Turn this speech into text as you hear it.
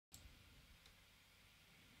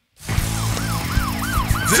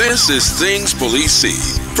This is Things Police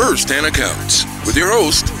See, First-Hand Accounts, with your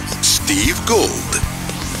host, Steve Gould.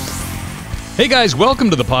 Hey guys, welcome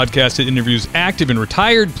to the podcast that interviews active and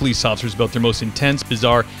retired police officers about their most intense,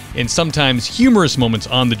 bizarre, and sometimes humorous moments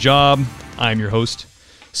on the job. I'm your host,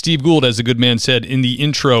 Steve Gould, as the good man said in the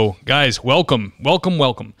intro. Guys, welcome.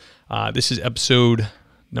 This is episode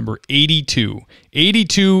number 82.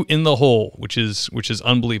 82 in the hole, which is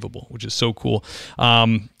unbelievable, which is so cool.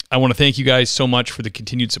 I want to thank you guys so much for the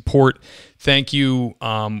continued support. Thank you.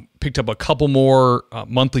 Picked up a couple more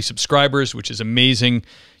monthly subscribers, which is amazing.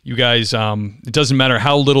 You guys, it doesn't matter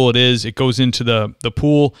how little it is, it goes into the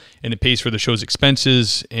pool and it pays for the show's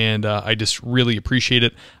expenses, and I just really appreciate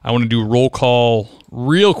it. I want to do a roll call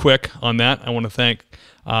real quick on that. I want to thank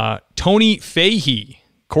Tony Fahey,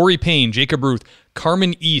 Corey Payne, Jacob Ruth,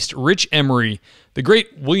 Carmen East, Rich Emery, the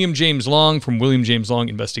great William James Long from William James Long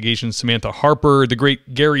Investigations, Samantha Harper, the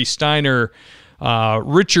great Gary Steiner,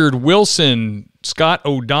 Richard Wilson, Scott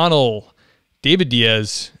O'Donnell, David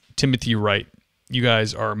Diaz, Timothy Wright. You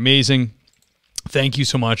guys are amazing. Thank you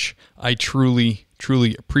so much. I truly,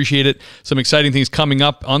 truly appreciate it. Some exciting things coming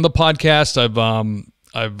up on the podcast.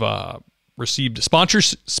 I've received a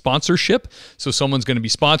sponsorship. So someone's going to be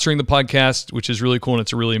sponsoring the podcast, which is really cool, and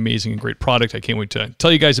it's a really amazing and great product I can't wait to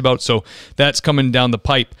tell you guys about. So that's coming down the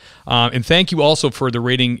pipe. And thank you also for the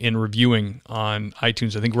rating and reviewing on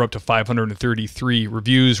iTunes. I think we're up to 533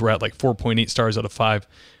 reviews. We're at like 4.8 stars out of 5,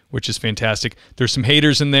 which is fantastic. There's some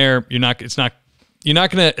haters in there. You're not going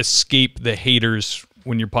to escape the haters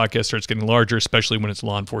when your podcast starts getting larger, especially when it's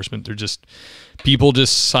law enforcement. They're just people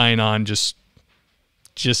just sign on just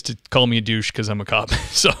to call me a douche because I'm a cop.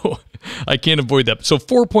 So I can't avoid that. So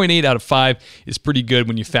 4.8 out of 5 is pretty good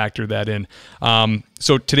when you factor that in.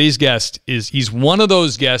 So today's guest he's one of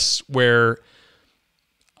those guests where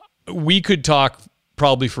we could talk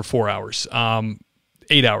probably for 4 hours,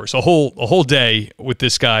 8 hours, a whole day with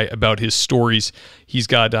this guy about his stories. He's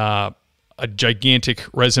got a gigantic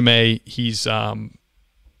resume. He's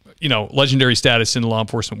legendary status in the law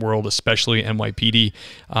enforcement world, especially NYPD.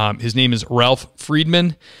 His name is Ralph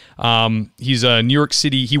Friedman. He's a New York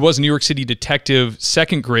City. He was a New York City detective,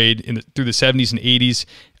 second grade through the 70s and 80s.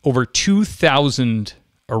 Over 2,000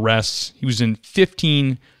 arrests. He was in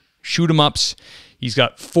 15 shoot-em-ups. He's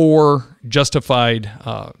got 4 justified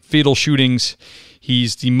fatal shootings.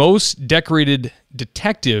 He's the most decorated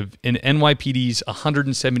detective in NYPD's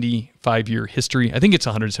 175-year history. I think it's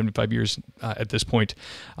 175 years at this point.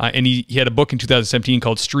 And he had a book in 2017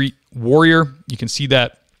 called Street Warrior. You can see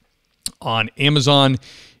that on Amazon.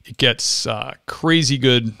 It gets crazy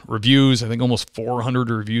good reviews. I think almost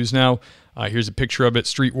 400 reviews now. Here's a picture of it,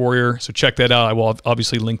 Street Warrior. So check that out. I will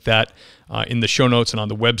obviously link that in the show notes and on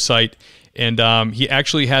the website. And he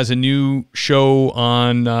actually has a new show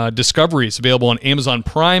on Discovery. It's available on Amazon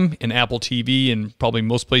Prime and Apple TV and probably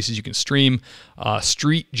most places you can stream.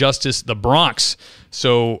 Street Justice, The Bronx.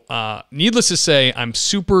 So needless to say, I'm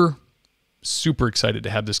super, super excited to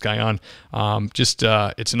have this guy on.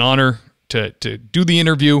 It's an honor to do the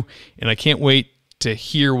interview, and I can't wait to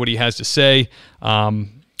hear what he has to say.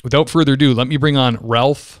 Without further ado, let me bring on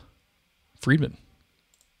Ralph Friedman.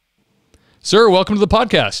 Sir, welcome to the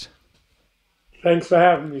podcast. Thanks for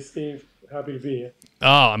having me, Steve. Happy to be here.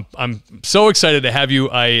 Oh, I'm so excited to have you.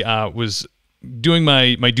 I was doing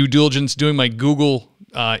my due diligence, doing my Google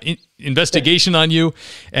investigation on you,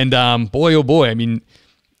 and boy, oh boy, I mean,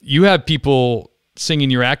 you have people singing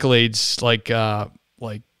your accolades like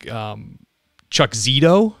Chuck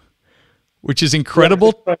Zito, which is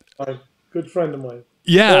incredible. Yeah, good friend of mine.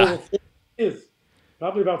 Yeah.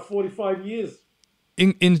 Probably about 45 years.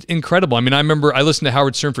 Incredible. I mean, I remember I listened to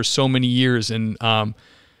Howard Stern for so many years, and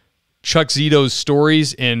Chuck Zito's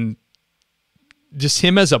stories and just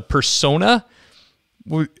him as a persona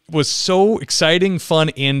was so exciting, fun,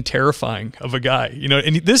 and terrifying of a guy.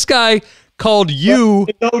 And this guy called you.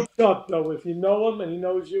 You know Chuck, though. If you know him and he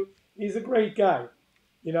knows you, he's a great guy.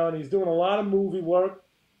 And he's doing a lot of movie work,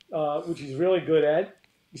 which he's really good at.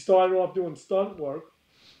 He started off doing stunt work.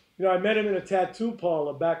 I met him in a tattoo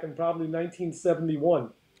parlor back in probably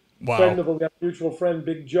 1971. Wow. Friend of a mutual friend,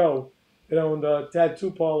 Big Joe, that owned a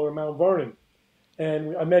tattoo parlor in Mount Vernon.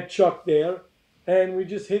 And I met Chuck there, and we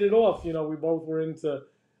just hit it off. We both were into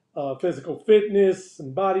physical fitness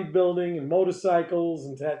and bodybuilding and motorcycles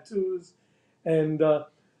and tattoos. And,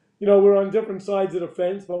 we're on different sides of the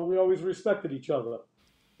fence, but we always respected each other.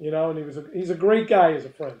 And he's a great guy as a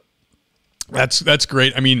friend. That's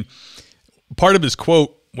great. I mean, part of his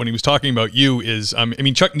quote when he was talking about you is,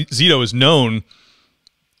 Chuck Zito is known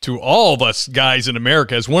to all of us guys in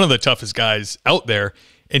America as one of the toughest guys out there.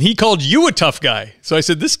 And he called you a tough guy. So I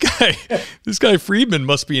said, this guy Friedman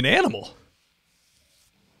must be an animal.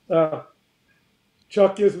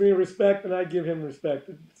 Chuck gives me respect, and I give him respect.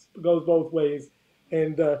 It goes both ways.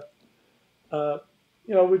 And,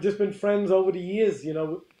 we've just been friends over the years.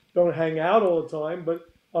 Don't hang out all the time, but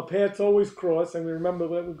our paths always cross, and we remember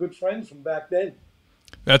that we're good friends from back then.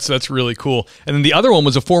 That's really cool. And then the other one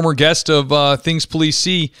was a former guest of Things Police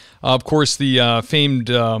See. Of course, the famed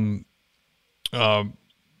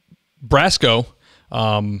Brasco.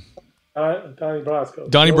 Donnie Brasco.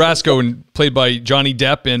 Donnie Brasco, and played by Johnny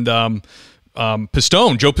Depp and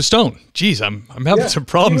Pistone, Joe Pistone. Jeez, I'm having some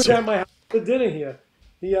problems. He was at my house for dinner here.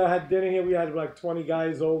 He had dinner here. We had like 20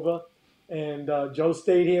 guys over, and Joe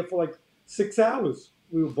stayed here for like 6 hours.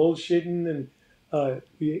 We were bullshitting, and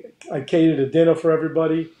I catered a dinner for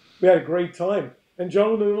everybody. We had a great time. And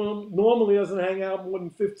Joe normally doesn't hang out more than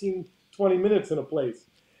 15, 20 minutes in a place.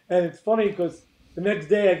 And it's funny because the next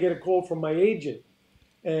day I get a call from my agent,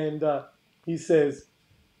 and he says,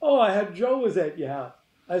 "Oh, I had Joe was at your house."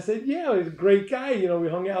 I said, "Yeah, he's a great guy. We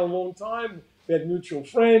hung out a long time. We had mutual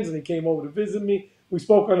friends, and he came over to visit me. We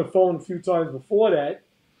spoke on the phone a few times before that,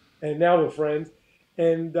 and now we're friends."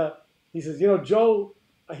 And he says, Joe,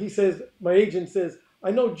 he says, my agent says,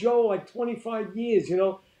 "I know Joe like 25 years,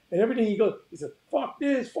 and everything he says, fuck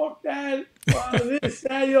this, fuck that, this,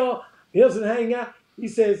 that, He doesn't hang out." He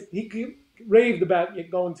says, he raved about you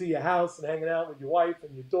going to your house and hanging out with your wife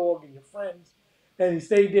and your dog and your friends. And he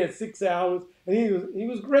stayed there 6 hours, and he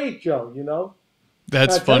was great, Joe,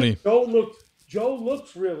 That's funny. Joe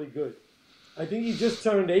looks really good. I think he just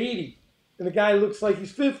turned 80, and the guy looks like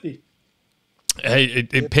he's 50. Hey,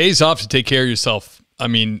 it pays off to take care of yourself. I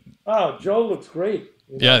mean, Joe looks great.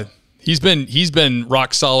 Yeah, he's been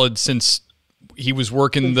rock solid since he was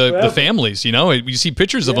working the families. You see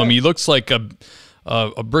pictures of him. He looks like a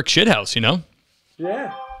brick shithouse.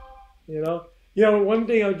 Yeah, one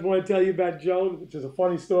thing I want to tell you about Joe, which is a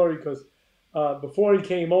funny story, because before he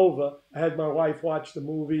came over, I had my wife watch the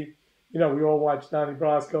movie. We all watched Donnie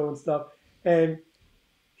Brasco and stuff. And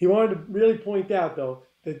he wanted to really point out, though,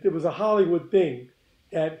 that there was a Hollywood thing,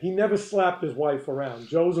 that he never slapped his wife around.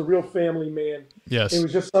 Joe's a real family man. Yes. It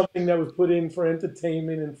was just something that was put in for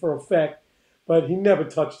entertainment and for effect, but he never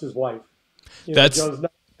touched his wife. Joe's not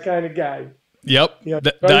that kind of guy. Yep.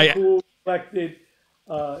 Very cool, collected.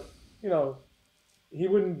 He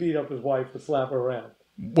wouldn't beat up his wife or slap her around.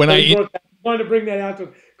 I wanted to bring that out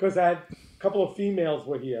because I had a couple of females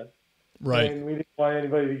were here. Right. And we didn't want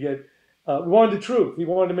anybody to get... we wanted the truth. He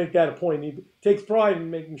wanted to make that a point. He takes pride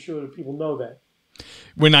in making sure that people know that.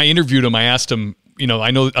 When I interviewed him, I asked him,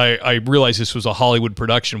 I realized this was a Hollywood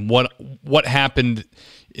production. What happened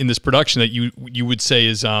in this production that you would say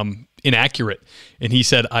is inaccurate? And he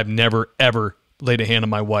said, "I've never, ever laid a hand on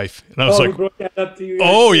my wife." And I was like, he brought that up to you.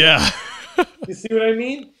 Oh, yeah. You see what I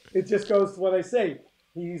mean? It just goes to what I say.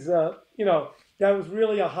 He's, that was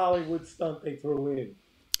really a Hollywood stunt they threw in.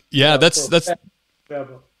 Yeah, that's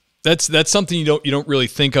something you don't really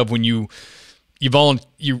think of when you don't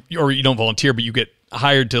volunteer, but you get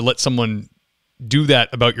hired to let someone do that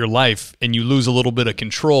about your life, and you lose a little bit of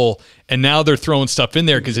control. And now they're throwing stuff in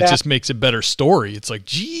there because it just makes a better story. It's like,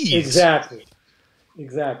 geez. Exactly.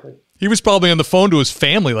 He was probably on the phone to his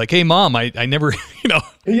family, like, "Hey, Mom, I never,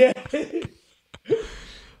 Yeah.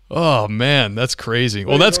 Oh man, that's crazy.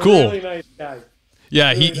 Well, that's cool. Really nice guy.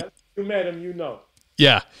 Yeah, you met him,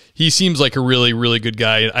 Yeah, he seems like a really, really good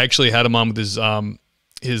guy. I actually had him on with his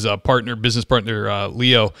business partner,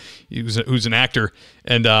 Leo, who's an actor,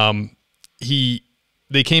 and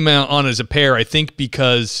they came out on as a pair. I think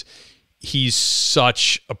because he's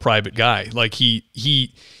such a private guy. Like he's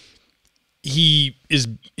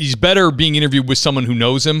better being interviewed with someone who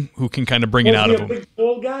knows him, who can kind of bring it out of him. Big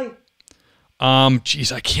tall guy.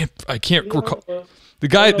 Geez, I can't recall. The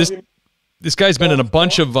guy, this guy's been in a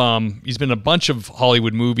bunch of he's been in a bunch of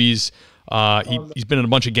Hollywood movies. He's been in a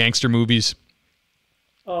bunch of gangster movies.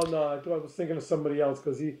 Oh no, I was thinking of somebody else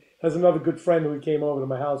because he has another good friend who he came over to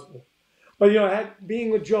my house with. But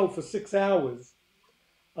being with Joe for 6 hours,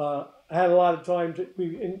 I had a lot of time to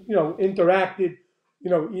interacted,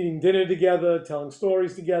 eating dinner together, telling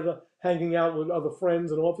stories together, hanging out with other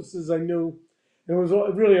friends and officers I knew. It was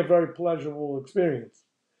really a very pleasurable experience,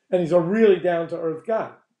 and he's a really down to earth guy.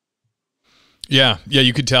 Yeah,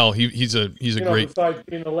 you could tell he's a great. Besides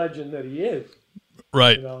being a legend that he is,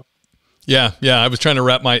 right? Yeah. I was trying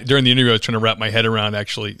to during the interview. I was trying to wrap my head around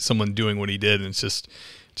actually someone doing what he did, and it's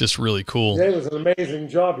just really cool. Yeah, it was an amazing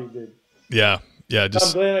job he did. Yeah. I'm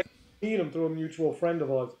glad I could meet him through a mutual friend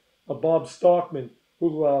of ours, Bob Starkman,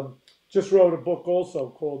 who just wrote a book also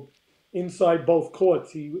called Inside Both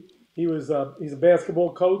Courts. He He's a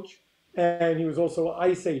basketball coach, and he was also an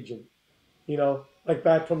ICE agent. Like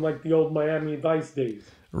back from like the old Miami Vice days.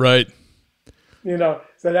 Right. So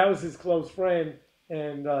that was his close friend,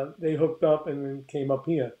 and they hooked up and then came up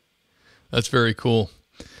here. That's very cool.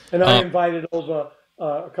 And I invited over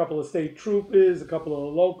a couple of state troopers, a couple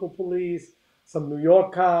of local police, some New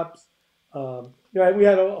York cops. We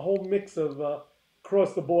had a whole mix of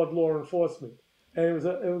across the board law enforcement, and it was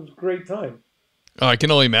a great time. Oh, I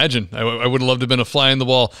can only imagine. I would have loved to have been a fly on the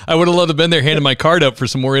wall. I would have loved to have been there handing my card up for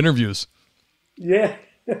some more interviews. Yeah.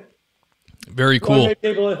 Very cool. Well, I may be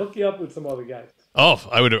able to hook you up with some other guys. Oh,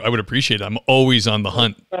 I would appreciate it. I'm always on the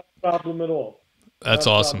hunt. Not a problem at all. That's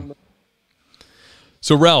awesome.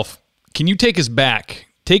 So, Ralph, can you take us back?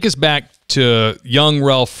 Take us back to young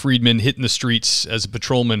Ralph Friedman hitting the streets as a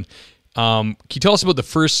patrolman. Can you tell us about the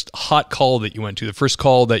first hot call that you went to, the first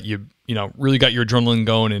call that you really got your adrenaline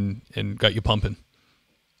going and got you pumping?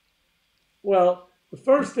 Well, the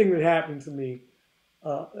first thing that happened to me,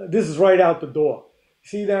 this is right out the door.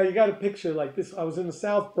 See, now you got a picture like this. I was in the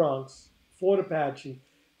South Bronx, Fort Apache.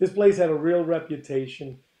 This place had a real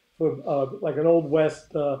reputation for like an Old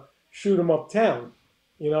West shoot 'em up town,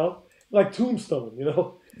 like Tombstone,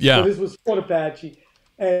 Yeah. So this was Fort Apache,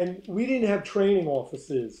 and we didn't have training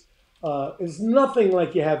officers. It's nothing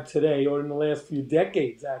like you have today or in the last few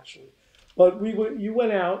decades, actually. But you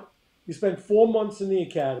went out, you spent 4 months in the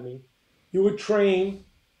academy, you would train,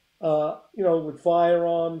 with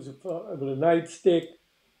firearms, with a nightstick,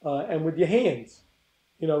 and with your hands.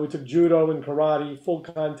 We took judo and karate, full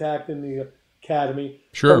contact in the academy.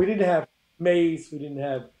 Sure. But we didn't have mace, we didn't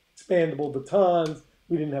have expandable batons,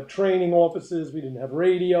 we didn't have training officers, we didn't have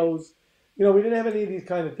radios. We didn't have any of these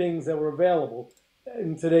kind of things that were available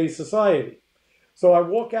in today's society. So I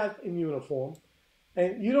walk out in uniform,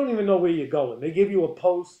 and you don't even know where you're going. They give you a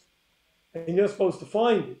post, and you're supposed to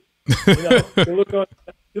find it.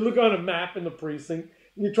 You look on a map in the precinct,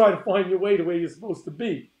 and you try to find your way to where you're supposed to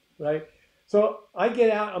be, right? So I get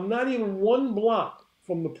out. I'm not even 1 block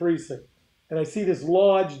from the precinct, and I see this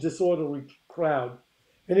large, disorderly crowd,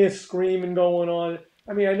 and there's screaming going on.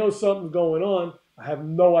 I mean, I know something's going on. I have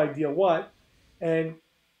no idea what, and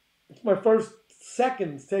it's my first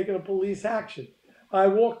seconds taking a police action. I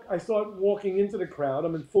start walking into the crowd.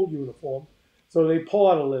 I'm in full uniform, so they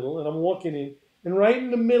part a little, and I'm walking in, and right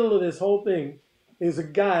in the middle of this whole thing is a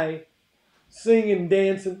guy singing,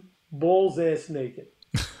 dancing, balls ass naked.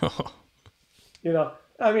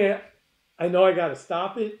 I know I got to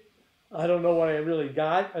stop it. I don't know what I really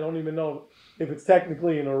got. I don't even know if it's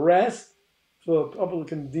technically an arrest for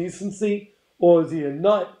public indecency, or is he a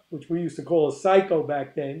nut, which we used to call a psycho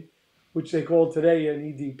back then, which they call today an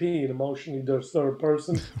EDP, an emotionally disturbed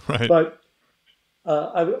person. Right. But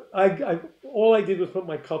all I did was put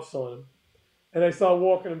my cuffs on him, and I started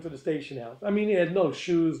walking him to the station house. I mean, he had no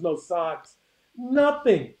shoes, no socks,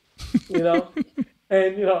 nothing,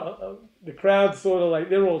 And, the crowd sort of like,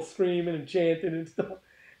 they're all screaming and chanting and stuff.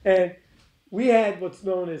 And we had what's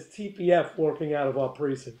known as TPF working out of our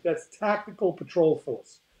precinct. That's Tactical Patrol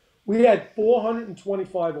Force. We had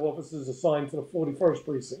 425 officers assigned to the 41st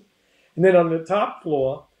Precinct. And then on the top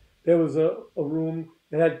floor, there was a room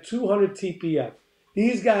that had 200 TPF.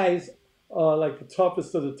 These guys are like the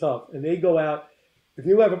toughest of the tough. And they go out. If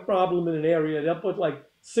you have a problem in an area, they'll put like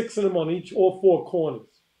 6 of them on all 4 corners.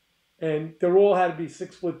 And they all had to be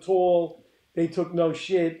 6 foot tall. They took no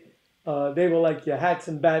shit. They were like your hats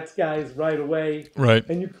and bats guys right away. Right.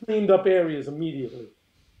 And you cleaned up areas immediately,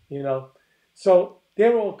 So they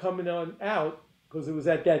were all coming out because it was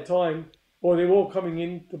at that time, or they were all coming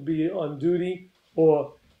in to be on duty,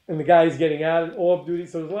 and the guys getting out off duty.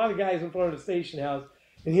 So there's a lot of guys in front of the station house.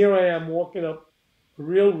 And here I am walking up, a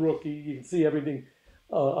real rookie. You can see everything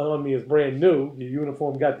on me is brand new. Your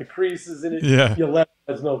uniform got the creases in it. Yeah. Your left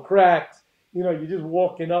has no cracks. You're just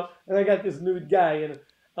walking up. And I got this nude guy, and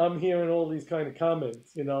I'm hearing all these kind of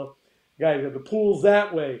comments, Guy, the pool's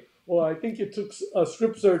that way. Well, I think you took a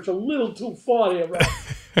strip search a little too far there, right?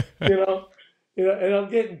 And I'm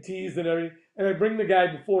getting teased and everything. And I bring the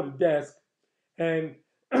guy before the desk. And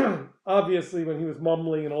obviously when he was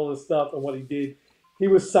mumbling and all this stuff and what he did, he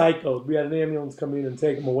was psychoed. We had an ambulance come in and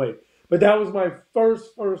take him away. But that was my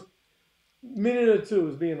first minute or two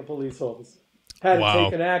as being a police officer. Had to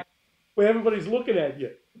take an act where everybody's looking at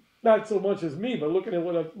you. Not so much as me, but looking at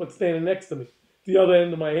what's standing next to me, the other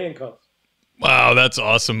end of my handcuffs. Wow, that's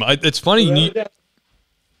awesome. It's funny. That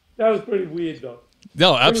was pretty weird, though.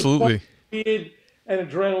 No, absolutely. Weird and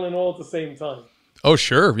adrenaline all at the same time. Oh,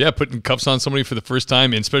 sure. Yeah, putting cuffs on somebody for the first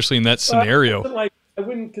time, and especially in that scenario. I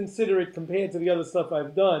wouldn't consider it compared to the other stuff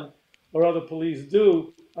I've done or other police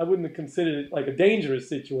do. I wouldn't have considered it like a dangerous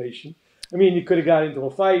situation. I mean, you could have got into a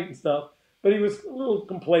fight and stuff, but he was a little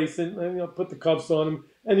complacent, and put the cuffs on him,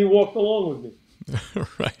 and he walked along with me.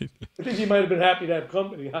 Right. I think he might have been happy to have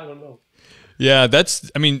company. I don't know. Yeah,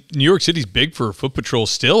 New York City's big for foot patrol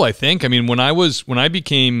still, I think. I mean, when I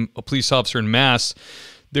became a police officer in Mass,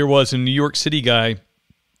 there was a New York City guy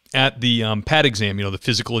at the PAD exam, the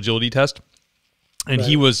physical agility test. And Right.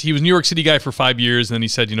 he was New York City guy for 5 years, and then he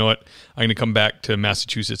said, you know what, I'm going to come back to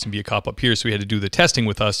Massachusetts and be a cop up here. So he had to do the testing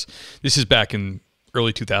with us. This is back in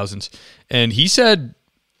early 2000s. And he said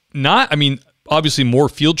obviously more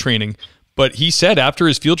field training, but he said after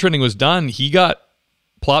his field training was done, he got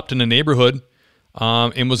plopped in a neighborhood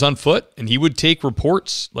and was on foot, and he would take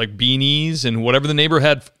reports like beanies and whatever the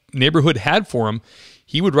neighborhood had for him.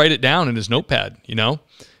 He would write it down in his notepad,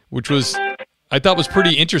 which was, I thought was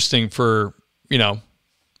pretty interesting for,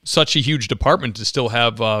 such a huge department to still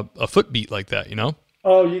have a foot beat like that,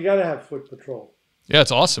 Oh, you got to have foot patrol. Yeah,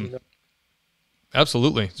 it's awesome.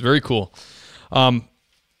 Absolutely. It's very cool. I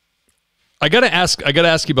gotta ask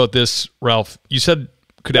you about this, Ralph. You said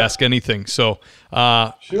could ask anything. So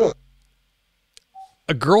Sure.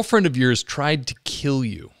 a girlfriend of yours tried to kill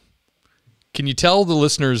you. Can you tell the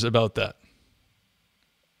listeners about that?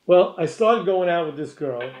 Well, I started going out with this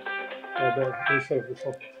girl.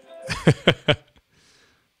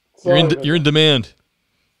 You're in demand.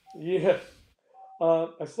 Yeah.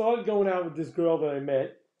 I started going out with this girl that I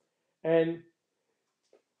met, and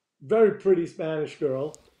very pretty Spanish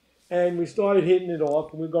girl, and we started hitting it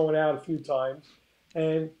off, and we were going out a few times,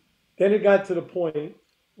 and then it got to the point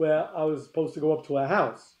where I was supposed to go up to her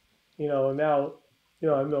house, and now,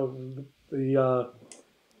 I know the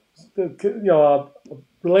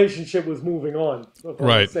relationship was moving on.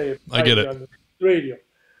 Right. I get it. On the radio.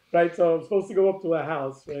 Right, so I was supposed to go up to her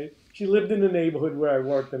house, right? She lived in the neighborhood where I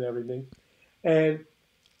worked and everything. And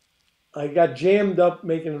I got jammed up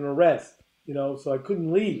making an arrest, so I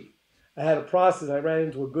couldn't leave. I had a process. I ran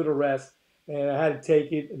into a good arrest, and I had to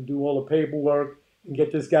take it and do all the paperwork and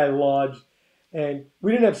get this guy lodged. And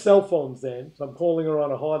we didn't have cell phones then, so I'm calling her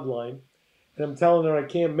on a hard line, and I'm telling her I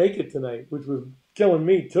can't make it tonight, which was killing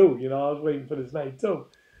me too. I was waiting for this night too,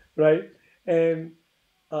 right? And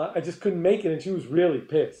I just couldn't make it, and she was really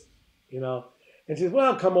pissed, And she said,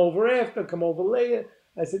 well, come over later.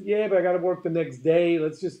 I said, yeah, but I got to work the next day.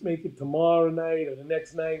 Let's just make it tomorrow night or the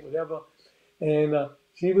next night, whatever. And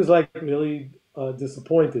she was like really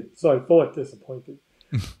disappointed. So I thought disappointed.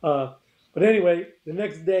 But anyway, the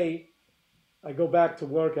next day, I go back to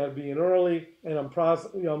work. I'd be in early, and I'm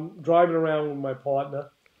driving around with my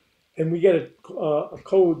partner, and we get a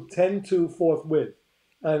code 10-2 forthwith.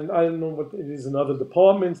 And I don't know what it is in other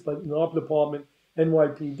departments, but in our department,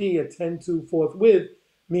 NYPD, a 10-2 forthwith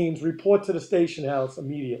means report to the station house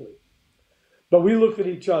immediately. But we looked at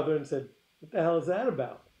each other and said, what the hell is that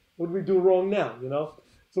about? What did we do wrong now,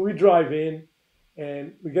 So we drive in,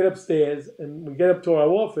 and we get upstairs, and we get up to our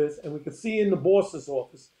office, and we could see in the boss's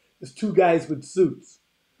office, there's two guys with suits.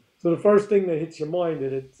 So the first thing that hits your mind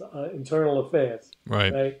is it's internal affairs.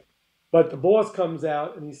 Right. But the boss comes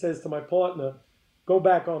out, and he says to my partner, go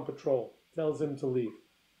back on patrol. Tells him to leave.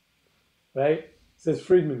 Right? Says,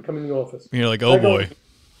 Friedman, come in the office. You're like, oh boy.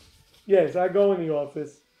 Yes, I go in the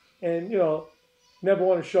office, and, never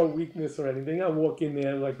want to show weakness or anything. I walk in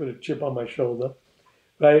there like with a chip on my shoulder.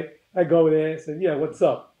 Right? I go there and say, yeah, what's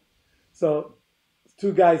up? So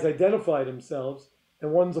two guys identify themselves,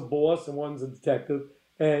 and one's a boss and one's a detective,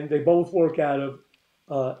 and they both work out of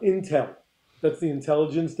Intel. That's the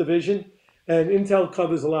intelligence division. And Intel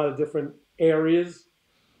covers a lot of different areas,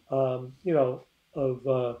 throughout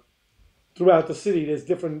the city. There's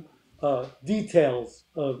different details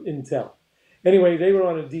of Intel. Anyway, they were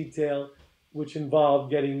on a detail which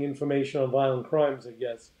involved getting information on violent crimes, I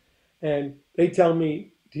guess. And they tell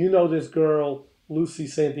me, do you know this girl, Lucy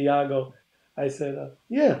Santiago? I said,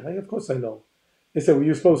 yeah, of course I know. They said, were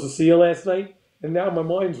you supposed to see her last night? And now my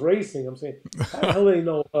mind's racing. I'm saying, how do they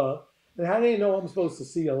know her? And how do they know I'm supposed to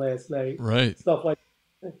see her last night? Right. Stuff like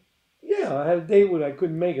that. Yeah, I had a date with her. I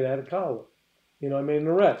couldn't make it. I had a collar. I made an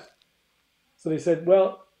arrest. So they said,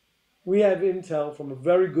 well, we have intel from a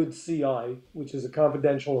very good CI, which is a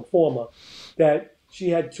confidential informer, that she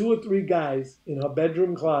had 2 or 3 guys in her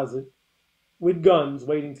bedroom closet with guns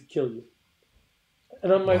waiting to kill you.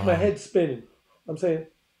 And I'm like, my head's spinning. I'm saying,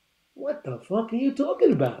 what the fuck are you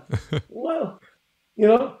talking about? Well,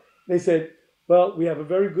 they said, well, we have a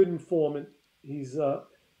very good informant. He's a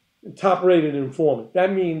top-rated informant.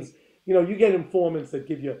 That means, you get informants that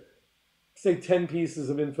give you, say, 10 pieces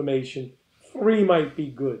of information. 3 might be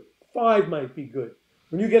good. 5 might be good.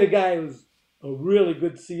 When you get a guy who's a really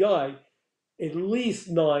good CI, at least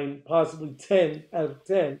 9, possibly 10 out of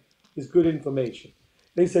 10 is good information.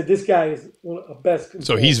 They said this guy is one of the best So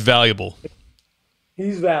controllers. he's valuable.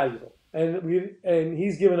 He's valuable, and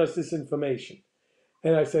he's given us this information.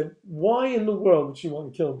 And I said, why in the world would she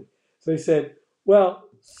want to kill me? So they said, well,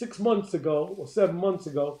 6 months ago or 7 months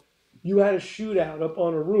ago, you had a shootout up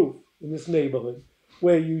on a roof in this neighborhood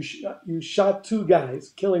where you shot 2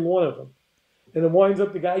 guys, killing one of them. And it winds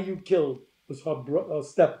up the guy you killed was her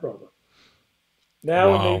stepbrother. Now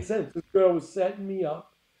it Wow. made sense. This girl was setting me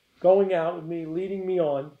up, going out with me, leading me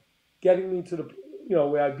on, getting me to the,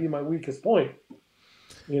 where I'd be my weakest point.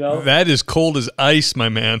 That is cold as ice, my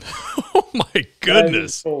man. Oh, my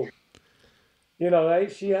goodness.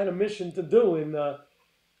 She had a mission to do, and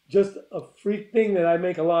just a freak thing that I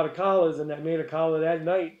make a lot of collars, and I made a collar that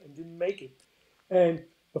night and didn't make it. And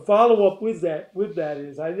the follow-up with that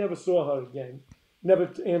is I never saw her again, never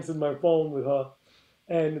answered my phone with her.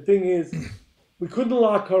 And the thing is, we couldn't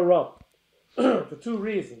lock her up for 2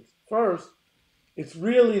 reasons. First, it's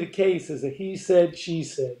really the case as a he said, she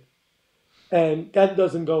said. And that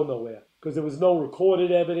doesn't go nowhere because there was no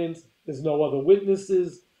recorded evidence. There's no other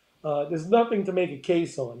witnesses. There's nothing to make a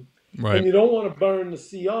case on. Right. And you don't want to burn the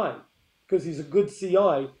CI because he's a good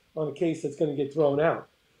CI on a case that's going to get thrown out.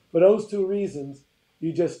 For those 2 reasons,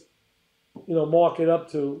 you just, mark it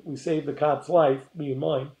up to we saved the cop's life, me and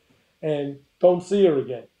mine, and don't see her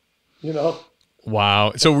again.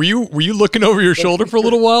 Wow. So were you looking over your shoulder for a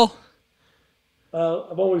little while?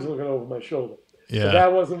 I'm always looking over my shoulder. Yeah. But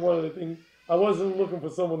that wasn't one of the things. I wasn't looking for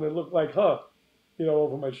someone that looked like her,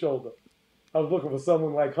 over my shoulder. I was looking for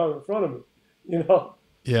someone like her in front of me,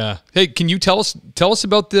 Yeah. Hey, can you tell us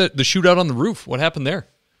about the shootout on the roof? What happened there?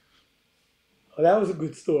 Oh, that was a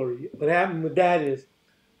good story. What happened with that is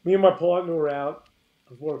me and my partner were out.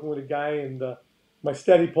 I was working with a guy, and my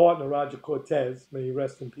steady partner, Roger Cortez, may he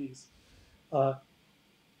rest in peace.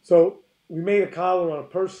 So we made a collar on a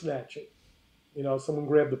purse snatching. Someone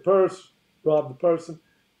grabbed the purse, robbed the person.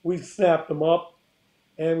 We snapped them up,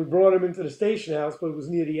 and we brought him into the station house, but it was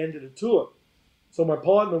near the end of the tour. So my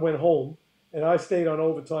partner went home, and I stayed on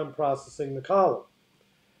overtime processing the collar.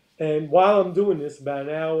 And while I'm doing this, about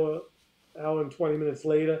an hour and 20 minutes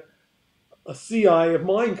later, a CI of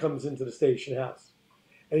mine comes into the station house.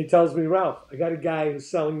 And he tells me, Ralph, I got a guy who's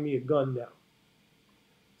selling me a gun now.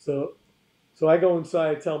 So I go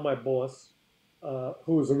inside, tell my boss,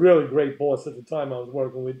 who was a really great boss at the time I was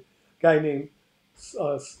working with, a guy named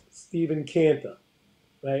Stephen Cantor,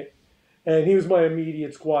 right? And he was my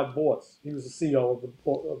immediate squad boss. He was the CO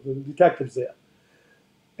of the detectives there.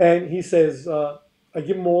 And he says, I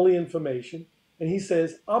give him all the information, and he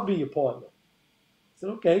says, I'll be your partner. I said,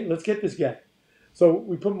 okay, let's get this guy. So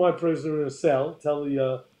we put my prisoner in a cell, tell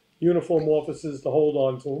the uniform officers to hold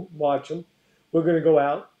on to him, watch him. We're going to go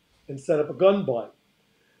out and set up a gun buy.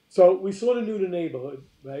 So we sort of knew the neighborhood,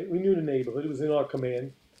 right? We knew the neighborhood. It was in our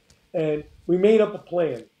command. And we made up a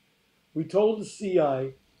plan. We told the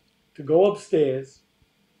CI to go upstairs.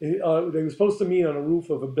 They were supposed to meet on a roof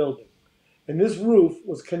of a building. And this roof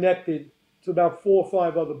was connected to about 4 or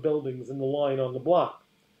 5 other buildings in the line on the block.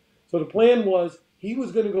 So the plan was he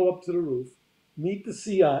was going to go up to the roof, meet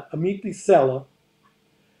the seller,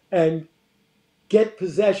 and get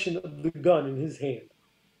possession of the gun in his hand.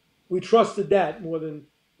 We trusted that more than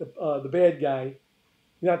the bad guy.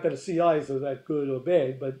 Not that the CIs are that good or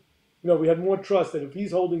bad, but we had more trust that if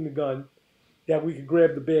he's holding the gun, that we could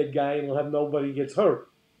grab the bad guy and we'll have nobody gets hurt,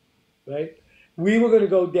 right? We were going to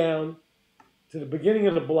go down to the beginning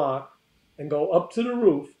of the block and go up to the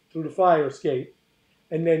roof through the fire escape,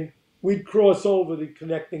 and then we'd cross over the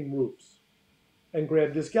connecting roofs and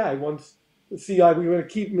grab this guy. Once the CI, we were going to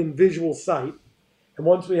keep him in visual sight, and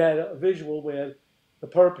once we had a visual where the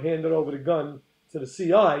perp handed over the gun to the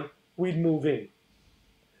CI, we'd move in.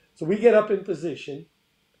 So we get up in position,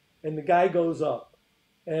 and the guy goes up.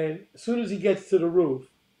 And as soon as he gets to the roof,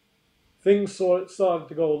 things started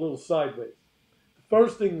to go a little sideways. The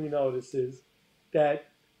first thing we notice is that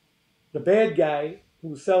the bad guy who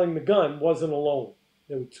was selling the gun wasn't alone.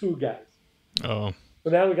 There were 2 guys. Oh. So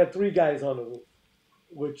now we got 3 guys on the roof,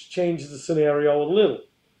 which changes the scenario a little.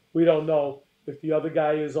 We don't know if the other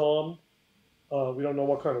guy is armed. We don't know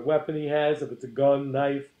what kind of weapon he has, if it's a gun,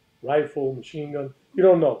 knife, rifle, machine gun. You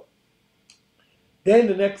don't know. Then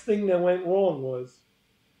the next thing that went wrong was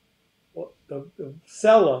the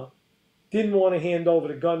seller didn't want to hand over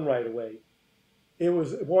the gun right away. It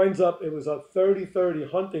winds up it was a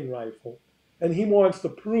 30-30 hunting rifle, and he wants to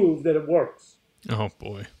prove that it works. Oh,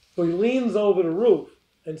 boy. So he leans over the roof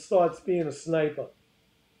and starts being a sniper.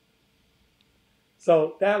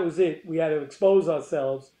 So that was it. We had to expose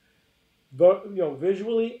ourselves,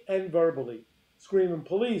 visually and verbally. screaming,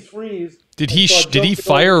 police, freeze. Did and he start did he jumping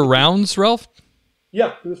fire over. rounds, Ralph?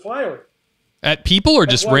 Yeah, he was firing. At people or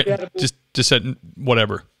That's just why he had to move just at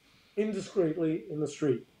whatever? indiscreetly in the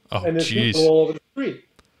street. Oh, And there's people jeez. all over the street.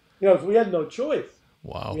 So we had no choice.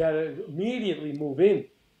 Wow. We had to immediately move in.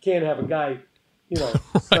 Can't have a guy, Right.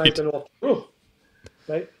 sniping off the roof.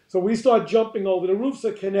 Right? So we start jumping over. The roofs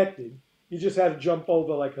are connected. You just had to jump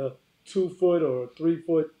over like a 2-foot or a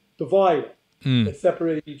 3-foot divider that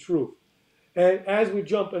separated each roof. And as we're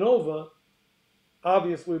jumping over,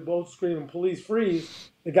 obviously we're both screaming, police, freeze.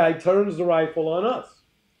 The guy turns the rifle on us.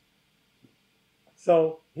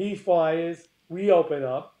 So he fires, we open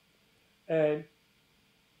up, and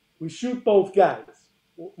we shoot both guys.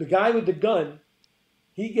 The guy with the gun,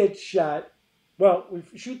 he gets shot. Well, we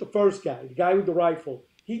shoot the first guy, the guy with the rifle.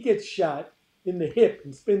 He gets shot in the hip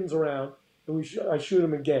and spins around, and I shoot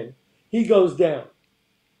him again. He goes down,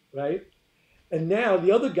 right? And now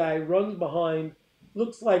the other guy runs behind,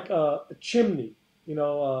 looks like a chimney.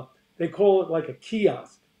 They call it like a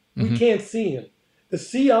kiosk. We can't see him. The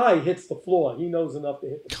CI hits the floor. He knows enough to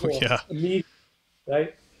hit the floor immediately,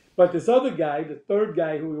 right? But this other guy, the third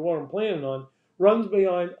guy who we weren't planning on, runs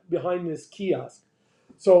behind this kiosk.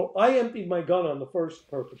 So I emptied my gun on the first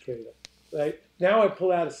perpetrator, right? Now I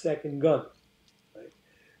pull out a second gun, right?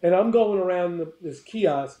 And I'm going around this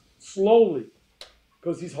kiosk slowly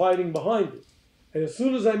because he's hiding behind it. And as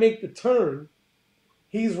soon as I make the turn,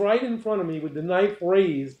 he's right in front of me with the knife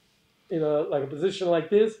raised in a position like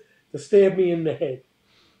this to stab me in the head.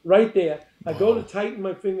 Right there. I go to tighten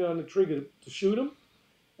my finger on the trigger to shoot him.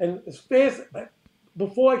 And as fast,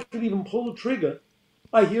 before I could even pull the trigger,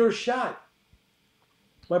 I hear a shot.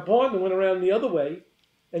 My partner went around the other way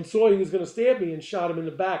and saw he was going to stab me and shot him in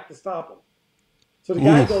the back to stop him. So the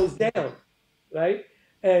guy goes down, right?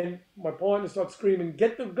 And my partner starts screaming,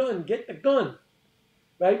 get the gun, get the gun.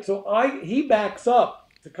 Right? So he backs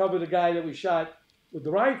up to cover the guy that we shot with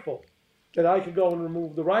the rifle, that I could go and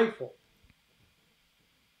remove the rifle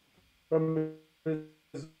from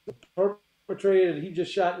his perpetrator that he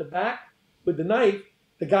just shot in the back with the knife.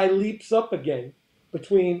 The guy leaps up again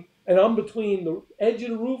and I'm between the edge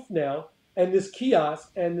of the roof now and this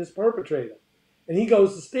kiosk and this perpetrator. And he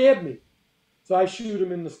goes to stab me. So I shoot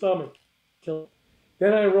him in the stomach, kill him.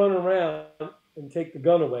 Then I run around and take the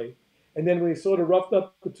gun away. And then we sort of roughed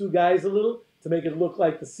up the two guys a little to make it look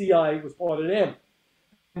like the CI was part of them.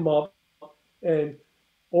 And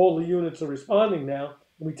all the units are responding now.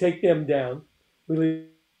 And we take them down. We leave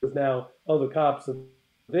now other cops are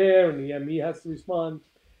there, and the ME has to respond,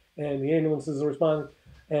 and the ambulances are responding.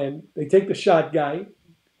 And they take the shot guy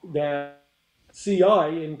down,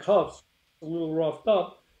 CI in cuffs, a little roughed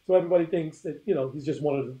up. So everybody thinks that, he's just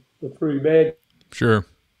one of the three bad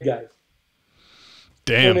guys.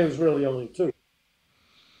 Damn. And it was really only two.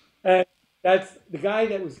 And that's the guy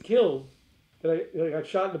that was killed, that I got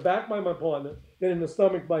shot in the back by my partner, then in the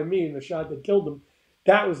stomach by me, and the shot that killed him.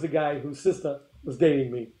 That was the guy whose sister was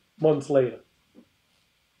dating me months later.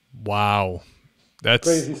 Wow. That's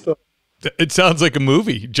crazy stuff. It sounds like a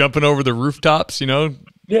movie, jumping over the rooftops,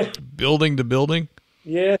 Yeah. building to building.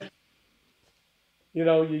 Yeah.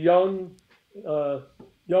 You're young,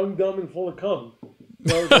 dumb, and full of cum.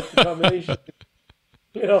 That's the combination.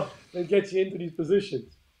 That gets you into these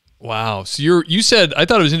positions. Wow. So you said, I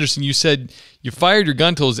thought it was interesting, you said you fired your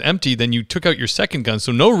gun till it was empty, then you took out your second gun.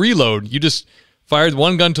 So no reload. You just fired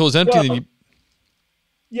one gun till it was empty, then you...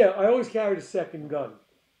 Yeah, I always carried a second gun.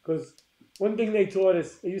 Because one thing they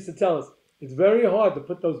used to tell us, it's very hard to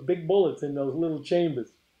put those big bullets in those little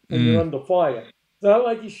chambers when you're under fire. It's not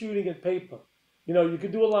like you're shooting at paper. You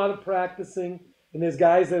could do a lot of practicing, and there's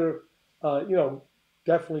guys that are,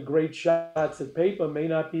 definitely great shots at paper, may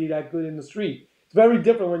not be that good in the street. It's very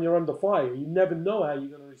different when you're under fire. You never know how you're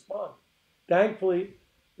going to respond. Thankfully,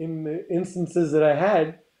 in the instances that I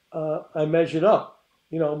had, I measured up.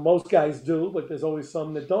 Most guys do, but there's always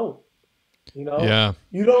some that don't. Yeah.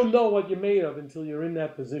 You don't know what you're made of until you're in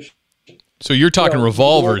that position. So you're talking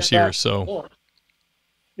revolvers here, so...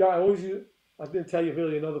 Yeah, I'm going to tell you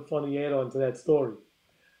really another funny add-on to that story.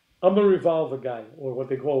 I'm a revolver guy, or what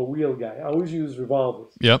they call a wheel guy. I always use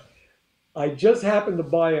revolvers. Yep. I just happened to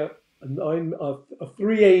buy a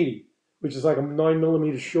 380, which is like a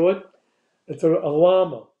 9mm short. It's a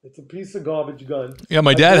llama. It's a piece of garbage gun. Yeah,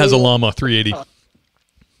 my dad has a llama 380.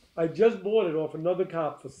 I just bought it off another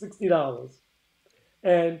cop for $60.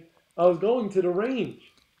 And I was going to the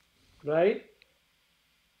range, right?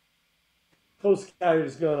 Supposed to carry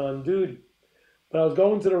this gun on duty. But I was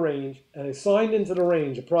going to the range, and I signed into the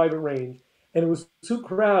range, a private range, and it was too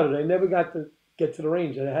crowded. I never got to get to the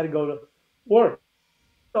range, and I had to go to work.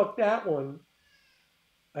 I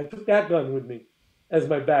took that gun with me. as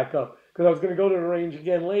my backup because I was going to go to the range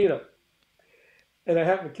again later. And I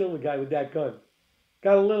happened to kill the guy with that gun.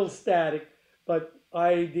 Got a little static, but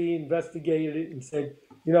IAD investigated it and said,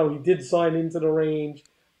 he did sign into the range.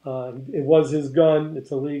 It was his gun.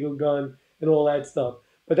 It's a legal gun and all that stuff.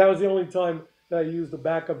 But that was the only time that I used a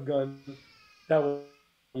backup gun. That was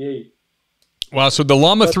 8. Wow. So the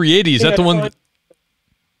Llama 380, is that the one?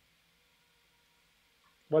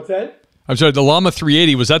 What's that? I'm sorry, the Llama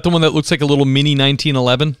 380, was that the one that looks like a little mini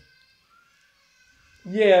 1911?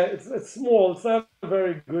 Yeah, it's small. It's not a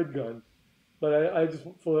very good gun. But I just,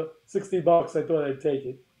 for $60, I thought I'd take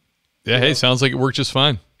it. Yeah, hey, sounds like it worked just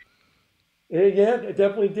fine. Yeah, it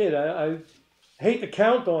definitely did. I hate to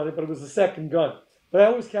count on it, but it was the second gun. But I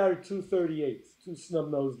always carried 2 38s, 2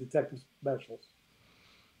 snub-nosed detective specials.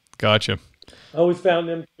 Gotcha. I always found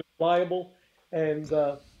them reliable, and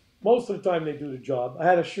most of the time they do the job. I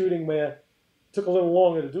had a shooting where it took a little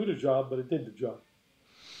longer to do the job, but it did the job.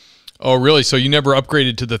 Oh, really? So you never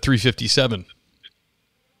upgraded to the 357?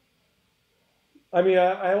 I mean,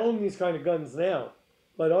 I own these kind of guns now,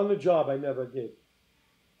 but on the job I never did.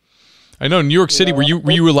 I know, in New York City, were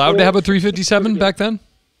you allowed to have a 357 back then?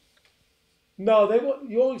 No,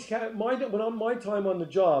 you always carry my time on the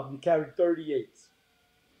job. You carried 38s.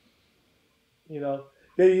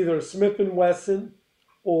 They're either a Smith and Wesson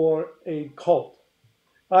or a Colt.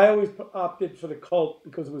 I always opted for the Colt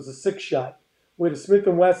because it was a 6-shot, where the Smith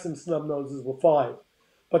and Wesson snub noses were 5.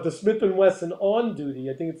 But the Smith and Wesson on duty,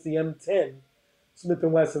 I think it's the M10. Smith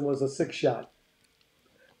and Wesson was a 6-shot.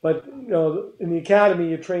 But in the academy,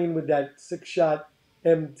 you train with that 6-shot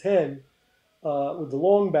M10 with the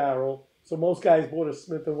long barrel. So most guys bought a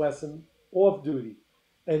Smith and Wesson off duty,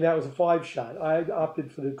 and that was a 5-shot. I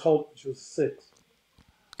opted for the Colt, which was 6.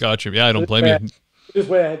 Gotcha. Yeah, I don't blame you. This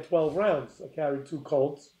way, I had 12 rounds. I carried 2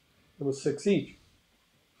 Colts. It was 6 each.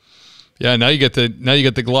 Yeah, now you get the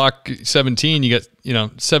Glock 17. You get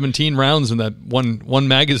 17 rounds in that one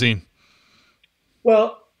magazine.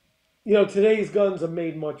 Well, today's guns are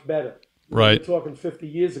made much better. Right. We're talking 50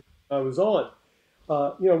 years ago I was on.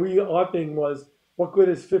 Our thing was, what good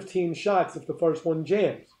is 15 shots if the first one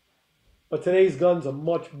jams? But today's guns are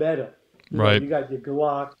much better. Right. You got your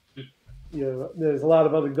Glock. There's a lot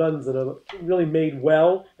of other guns that are really made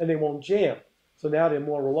well, and they won't jam. So now they're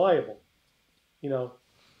more reliable.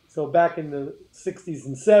 So back in the 60s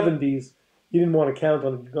and 70s, you didn't want to count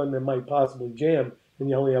on a gun that might possibly jam, and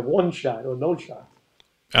you only have 1 shot or no shots.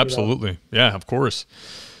 Absolutely. Yeah, of course.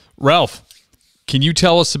 Ralph, can you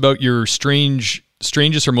tell us about your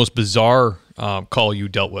strangest or most bizarre call you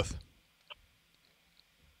dealt with?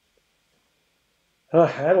 I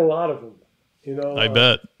had a lot of them. I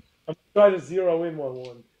bet. I'm trying to zero in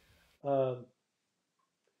on one.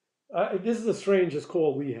 This is the strangest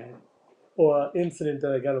call we had, or incident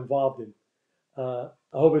that I got involved in. I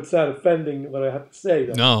hope it's not offending what I have to say,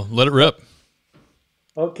 though. No, let it rip.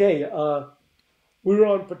 Okay. We were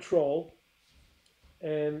on patrol,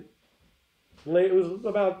 and it was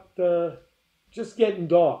about just getting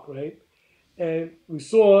dark, right? And we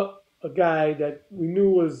saw a guy that we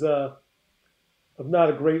knew was of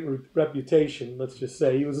not a great reputation, let's just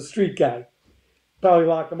say. He was a street guy. Probably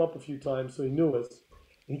locked him up a few times, so he knew us.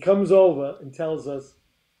 And he comes over and tells us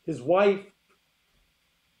his wife,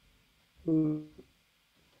 who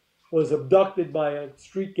was abducted by a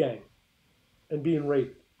street gang and being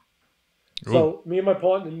raped. Ooh. So me and my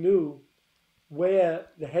partner knew where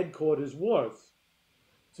the headquarters was.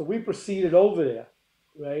 So we proceeded over there,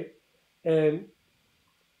 right? And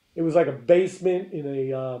it was like a basement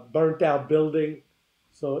in a burnt out building.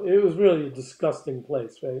 So it was really a disgusting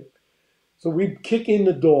place, right? So we kick in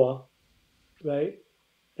the door, right?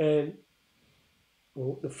 And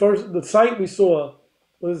the sight we saw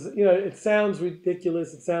was, it sounds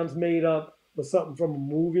ridiculous. It sounds made up, or something from a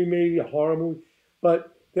movie, maybe a horror movie.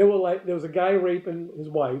 But there was a guy raping his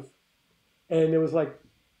wife, and there was like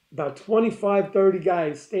about 25, 30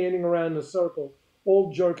 guys standing around in a circle,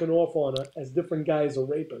 all jerking off on her as different guys are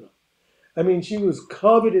raping her. I mean, she was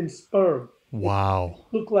covered in sperm. Wow.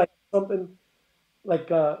 It looked like something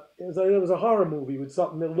like it was a horror movie with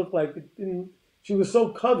something that looked like it didn't. She was so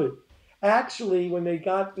covered. Actually, when the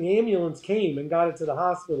ambulance came and got her to the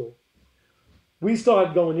hospital, we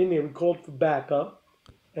started going in there. We called for backup,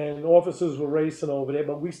 and officers were racing over there.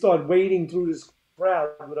 But we started wading through this crowd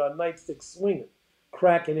with our nightsticks swinging,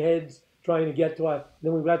 cracking heads, trying to get to her.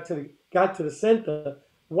 Then we got to the center,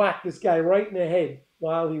 whacked this guy right in the head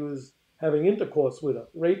while he was having intercourse with her,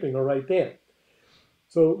 raping her right there.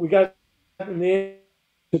 So we got in there,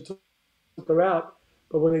 took her out.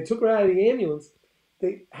 But when they took her out of the ambulance,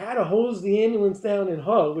 they had to hose the ambulance down in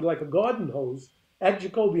her with like a garden hose at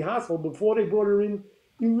Jacoby Hospital before they brought her in.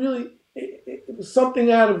 It was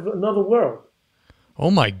something out of another world.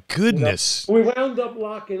 Oh my You know, goodness. we wound up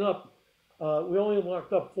locking up. We only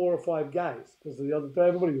locked up 4 or 5 guys because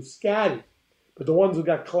everybody was scattered. But the ones who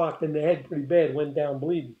got clocked in the head pretty bad went down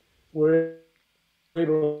bleeding. We're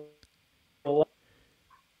able to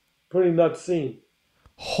pretty nuts scene.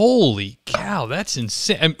 Holy cow, that's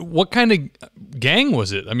insane. I mean, what kind of gang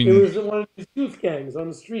was it? I mean, It was one of these youth gangs on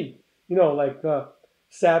the street. You know, like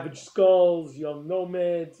Savage Skulls, Young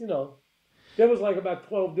Nomads. You know, there was like about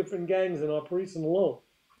 12 different gangs in our precinct alone.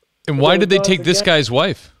 and why did they take this guy's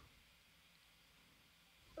wife?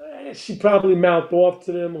 She probably mouthed off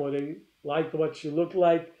to them, or they liked what she looked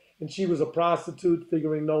like, and she was a prostitute,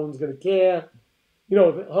 figuring no one's going to care. You know,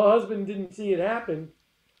 if her husband didn't see it happen,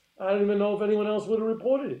 I don't even know if anyone else would have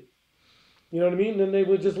reported it. You know what I mean? Then they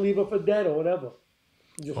would just leave her for dead or whatever.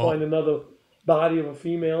 You just find another body of a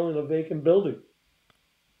female in a vacant building.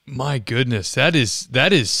 My goodness, that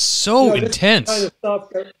is so intense.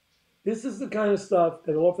 This is the kind of stuff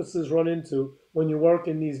that officers run into when you work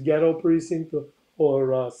in these ghetto precincts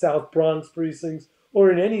or South Bronx precincts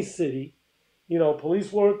or in any city. You know,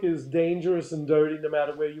 police work is dangerous and dirty no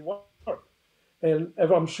matter where you work. And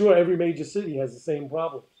I'm sure every major city has the same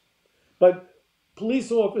problems. But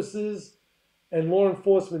police officers and law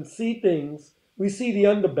enforcement see things. We see the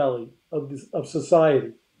underbelly of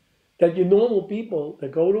society. That your normal people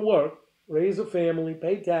that go to work, raise a family,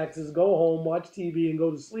 pay taxes, go home, watch TV, and go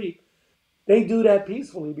to sleep, they do that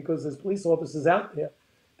peacefully because there's police officers out there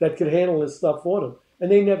that can handle this stuff for them.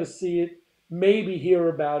 And they never see it, maybe hear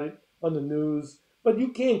about it on the news. But you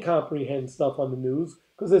can't comprehend stuff on the news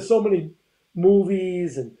because there's so many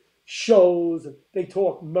movies and shows, and they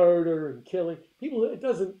talk murder and killing. People, it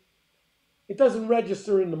doesn't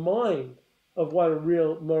register in the mind of what a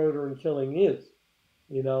real murder and killing is,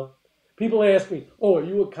 you know? People ask me, oh, are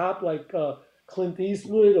you a cop like Clint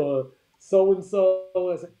Eastwood or so-and-so?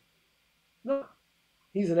 I say, no,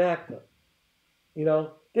 he's an actor. You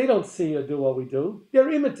know, they don't see or do what we do.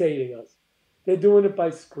 They're imitating us. They're doing it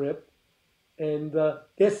by script, and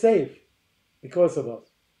they're safe because of us.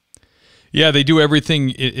 Yeah, they do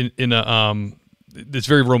everything in a it's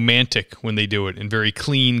very romantic when they do it, and very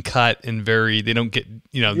clean cut, and very, they don't get,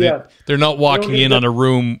 you know, they're not walking in on a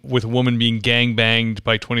room with a woman being gang banged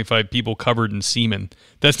by 25 people covered in semen.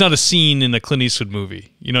 That's not a scene in a Clint Eastwood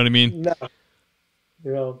movie. You know what I mean? No.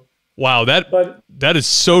 You know. Wow, that is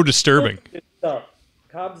so disturbing.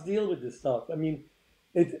 Cops deal with this stuff. I mean,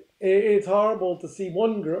 it's horrible to see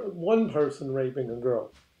one person raping a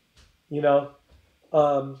girl, you know,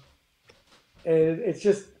 and it's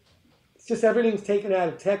just everything's taken out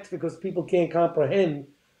of text because people can't comprehend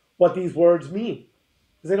what these words mean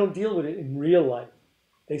because they don't deal with it in real life.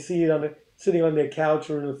 They see it sitting on their couch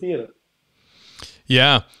or in a theater.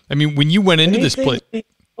 Yeah, I mean, when you went into this place,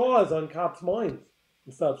 cause on cops' minds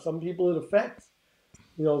and stuff. Some people it affects.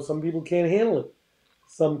 You know, some people can't handle it.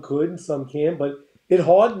 Some could, and some can't. But it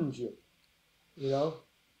hardens you. You know.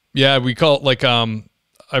 Yeah, we call it like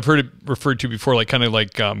I've heard it referred to before, like kind of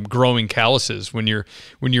like growing calluses. When you're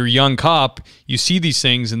a young cop, you see these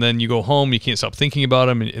things, and then you go home, you can't stop thinking about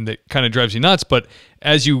them, and that kind of drives you nuts. But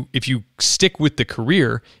if you stick with the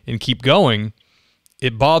career and keep going,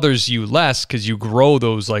 it bothers you less because you grow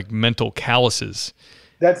those like mental calluses.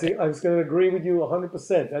 I was going to agree with you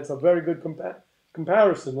 100%. That's a very good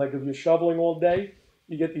comparison. Like if you're shoveling all day,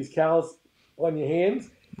 you get these calluses on your hands.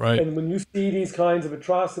 Right. And when you see these kinds of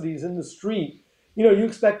atrocities in the street, you know, you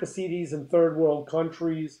expect to see these in third world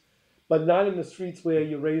countries, but not in the streets where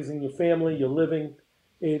you're raising your family, you're living.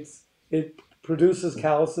 It produces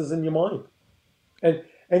calluses in your mind.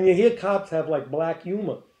 And you hear cops have like black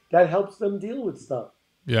humor. That helps them deal with stuff.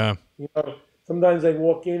 Yeah. You know, sometimes they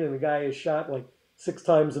walk in and the guy is shot like 6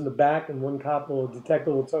 times in the back, and one cop or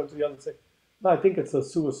detective will turn to the other and say, no, I think it's a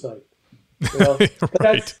suicide. You know?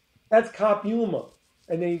 But that's cop humor.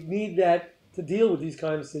 And they need that to deal with these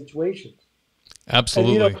kind of situations.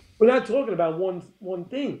 Absolutely. And, you know, we're not talking about one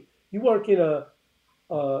thing. You work in a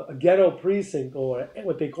ghetto precinct or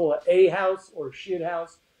what they call an A house or a shit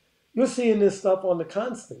house. You're seeing this stuff on the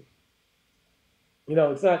constant. You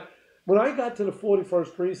know, it's not. When I got to the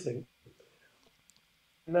 41st precinct,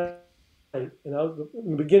 and in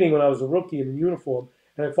the beginning when I was a rookie in uniform,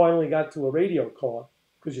 and I finally got to a radio car,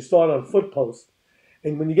 because you start on foot post,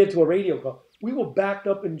 and when you get to a radio car, we were backed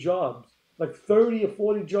up in jobs, like 30 or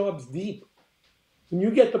 40 jobs deep. When you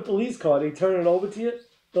get the police car, they turn it over to you.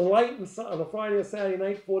 The light on a Friday or Saturday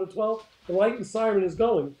night, 4 to 12, the light and siren is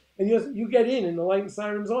going, and you get in, and the light and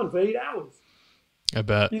siren's on for 8 hours. I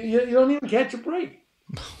bet. You don't even catch a break.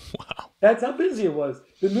 Wow. That's how busy it was.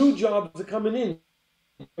 The new jobs are coming in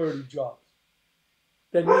priority jobs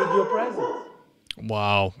that need your presence.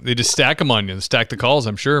 Wow. They just stack them on you, stack the calls,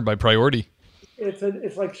 I'm sure, by priority.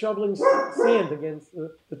 It's like shoveling sand against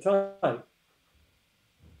the tide.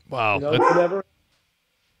 Wow. It's never.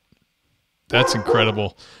 That's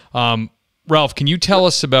incredible. Ralph, can you tell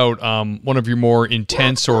us about one of your more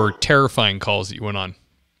intense or terrifying calls that you went on?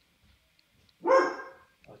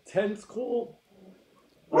 A tense call.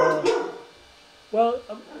 Well,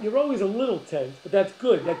 you're always a little tense, but that's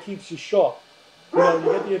good. That keeps you sharp. You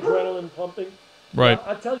get the adrenaline pumping. Right.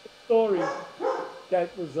 I'll tell you a story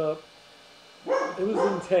that was it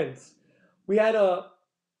was intense. We had a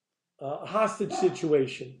hostage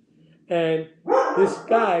situation, and this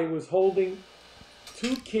guy was holding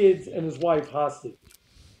 2 kids and his wife hostage.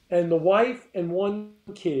 And the wife and 1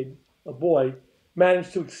 kid, a boy,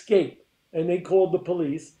 managed to escape. And they called the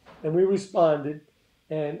police, and we responded.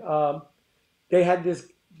 And they had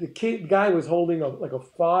the guy was holding like a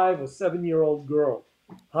 5 or 7-year-old girl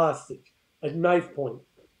hostage at knife point.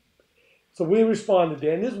 So we responded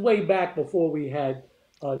there. And this is way back before we had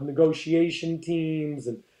negotiation teams.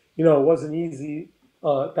 And, it wasn't easy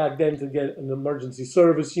back then to get an emergency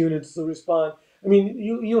service units to respond. I mean,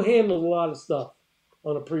 you handled a lot of stuff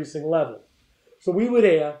on a precinct level. So we were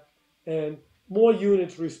there, and more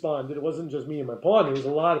units responded. It wasn't just me and my partner. It was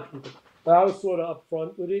a lot of people. But I was sort of up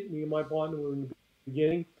front with it. Me and my partner were in the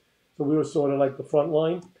beginning. So we were sort of like the front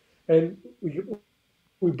line. And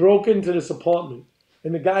we broke into this apartment,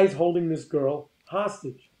 and the guy's holding this girl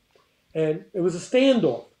hostage. And it was a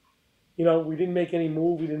standoff. We didn't make any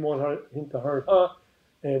move. We didn't want him to hurt her,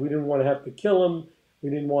 and we didn't want to have to kill him. We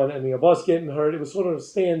didn't want any of us getting hurt. It was sort of a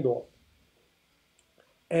standoff.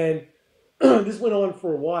 And this went on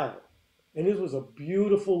for a while. And this was a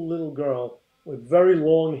beautiful little girl with very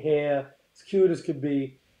long hair, as cute as could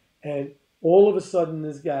be. And all of a sudden,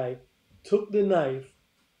 this guy took the knife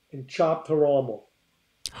and chopped her arm off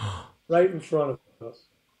right in front of us.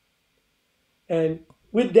 And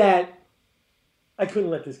with that, I couldn't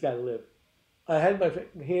let this guy live. I had my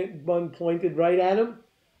hand pointed right at him.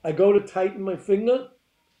 I go to tighten my finger.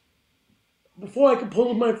 Before I could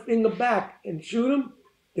pull my finger back and shoot him,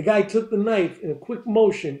 the guy took the knife in a quick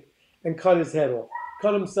motion and cut his head off.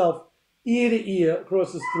 Cut himself ear to ear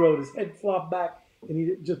across his throat. His head flopped back, and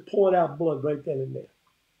he just poured out blood right then and there.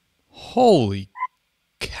 Holy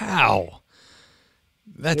cow.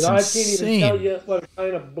 That's insane. I can't even tell you what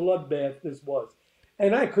kind of bloodbath this was.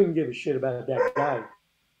 And I couldn't give a shit about that guy.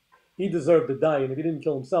 He deserved to die, and if he didn't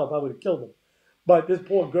kill himself, I would have killed him. But this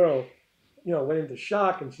poor girl, went into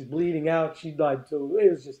shock, and she's bleeding out. She died too. It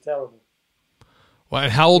was just terrible. Well,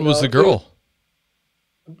 and how old was the girl?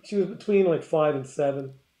 She was between like 5 and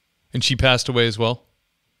 7. And she passed away as well?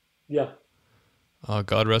 Yeah. Oh,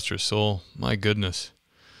 God rest her soul. My goodness.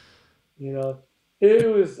 It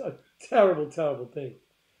was a terrible, terrible thing.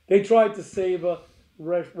 They tried to save her,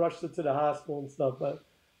 rushed her to the hospital and stuff, but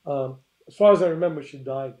as far as I remember, she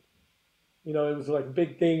died. It was like a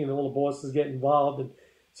big thing, and all the bosses get involved, and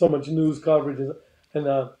so much news coverage. And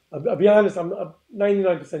I'll be honest, I'm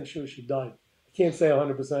 99% sure she died. I can't say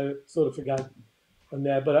 100%. I sort of forgot on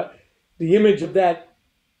that. But the image of that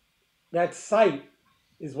sight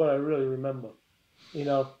is what I really remember.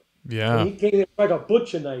 Yeah. And he came in like a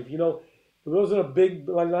butcher knife. It wasn't a big,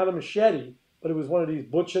 like not a machete, but it was one of these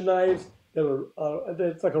butcher knives that were,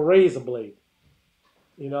 it's like a razor blade.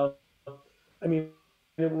 I mean,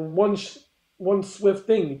 it was one swift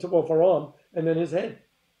thing. He took off her arm and then his head.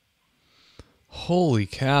 Holy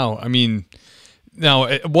cow. I mean, now,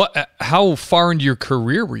 how far into your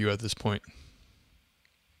career were you at this point?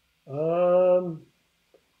 Not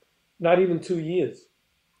even 2 years.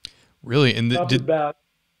 Really? And about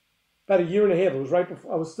a year and a half. It was right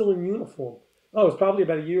before I was still in uniform. Oh, it was probably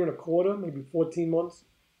about a year and a quarter, maybe 14 months.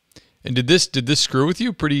 And did this screw with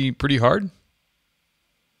you pretty hard?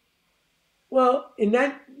 Well, in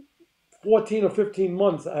that 14 or 15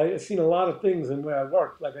 months, I've seen a lot of things in where I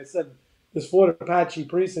worked. Like I said, this Fort Apache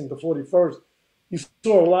precinct, the 41st, you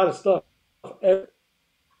saw a lot of stuff. I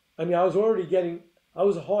mean, I was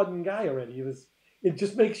a hardened guy already. It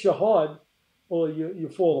just makes you hard or you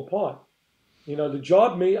fall apart. The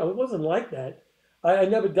job I wasn't like that. I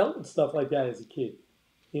never dealt with stuff like that as a kid,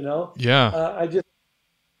 Yeah.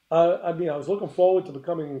 I was looking forward to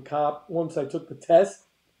becoming a cop once I took the test.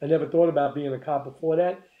 I never thought about being a cop before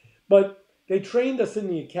that. But they trained us in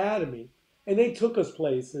the academy, and they took us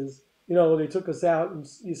places. They took us out, and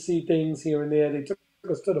you see things here and there. They took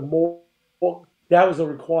us to the morgue. That was a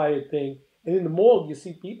required thing. And in the morgue, you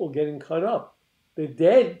see people getting cut up. They're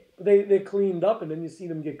dead, but they're cleaned up, and then you see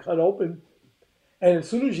them get cut open. And as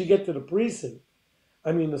soon as you get to the precinct,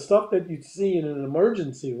 I mean, the stuff that you'd see in an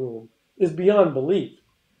emergency room is beyond belief.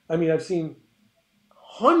 I mean, I've seen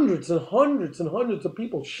hundreds and hundreds and hundreds of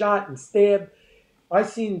people shot and stabbed. I've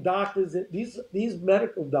seen doctors, these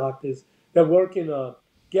medical doctors that work in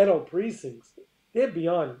ghetto precincts, they're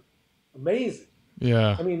beyond amazing.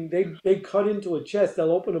 Yeah. I mean, they cut into a chest.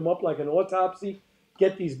 They'll open them up like an autopsy,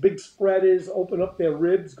 get these big spreaders, open up their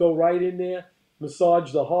ribs, go right in there,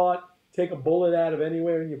 massage the heart, take a bullet out of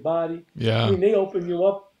anywhere in your body. I Yeah. mean, they open you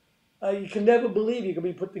up. You can never believe you can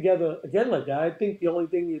be put together again like that. I think the only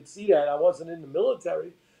thing you'd see that, I wasn't in the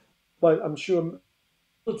military, but I'm sure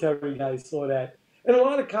military guys saw that. And a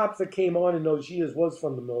lot of cops that came on in those years was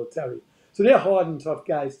from the military. So they're hard and tough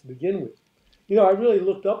guys to begin with. You know, I really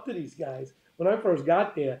looked up to these guys. When I first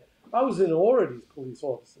got there, I was in awe of these police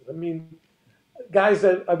officers. I mean, guys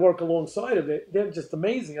that I work alongside of it, they're just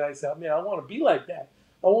amazing. And I said, man, I want to be like that.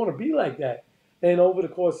 I want to be like that. And over the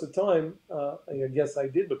course of time, I guess I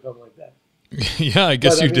did become like that. Yeah, I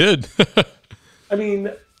guess But, you did. I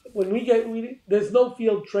mean, when there's no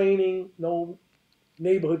field training, no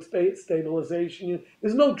neighborhood stabilization.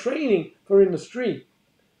 There's no training for in the street.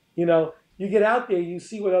 You know, you get out there, you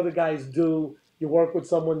see what other guys do. You work with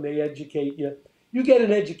someone, they educate you. You get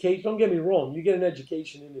an education. Don't get me wrong. You get an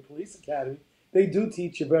education in the police academy. They do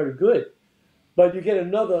teach you very good. But you get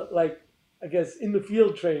another, like, I guess, in the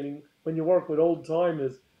field training when you work with old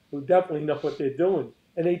timers who definitely know what they're doing.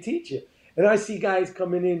 And they teach you. And I see guys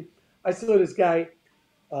coming in. I saw this guy,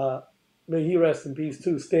 may he rest in peace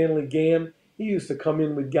too, Stanley Gam. He used to come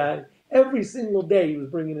in with guys. Every single day he was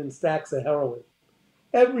bringing in stacks of heroin.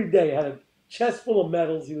 Every day had a chest full of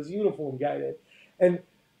medals. He was a uniform guy then. And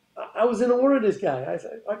I was in awe of this guy. I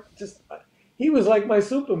said, he was like my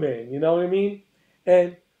Superman, you know what I mean?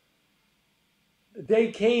 And the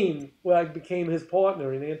day came where I became his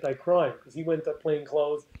partner in anti-crime because he went to plain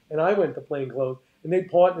clothes and I went to plain clothes and they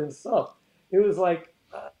partnered in stuff. It was like,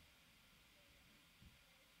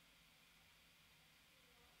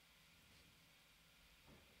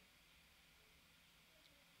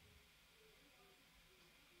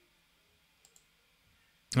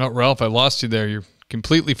 Oh, Ralph, I lost you there. You're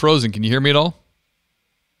completely frozen. Can you hear me at all?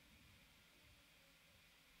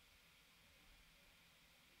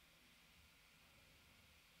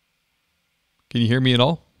 Can you hear me at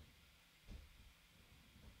all?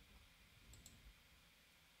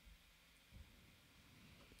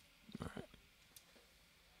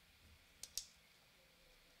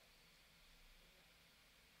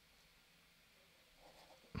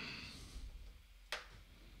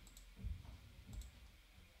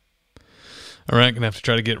 All right, gonna have to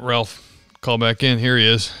try to get Ralph call back in. Here he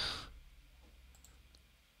is.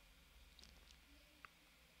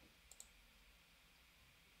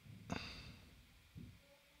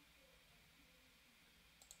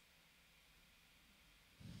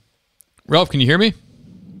 Ralph, can you hear me?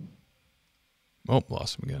 Oh,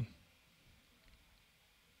 lost him again.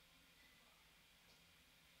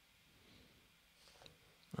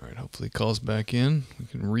 All right, hopefully he calls back in. We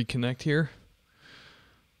can reconnect here.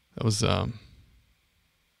 That was some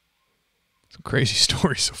crazy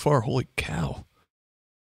story so far. Holy cow.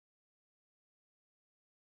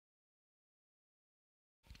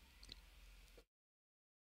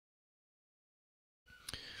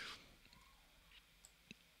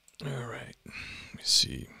 All right, let me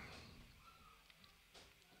see.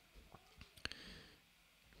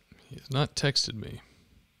 He has not texted me.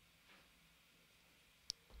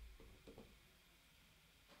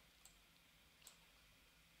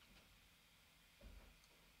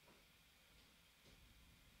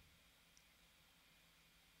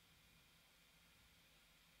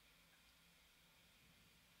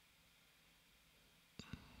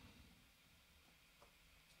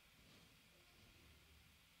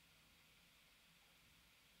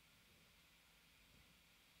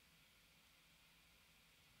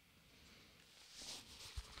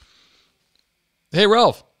 Hey,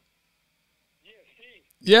 Ralph. Yeah,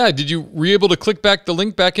 Steve. Yeah, were you able to click back the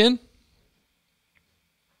link back in? No,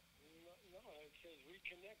 it says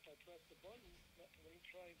reconnect. I pressed the button. Let me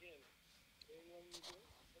try again.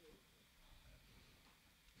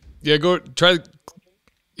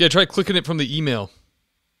 Yeah, try clicking it from the email.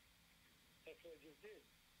 That's what I just did.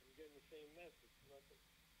 I'm getting the same message. Nothing.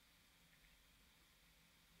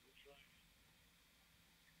 Let me try.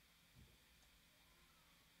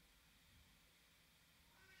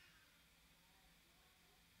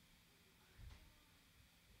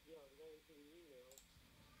 Yeah, I'm going to the email.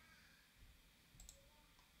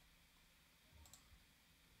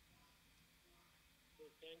 So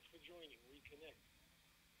thanks for joining. Reconnect.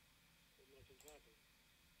 But nothing's happening.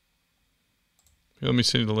 Let me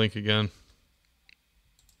send you the link again.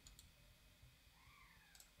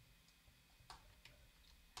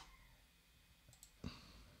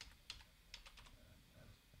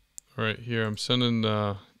 All right, here, I'm sending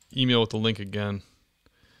email with the link again.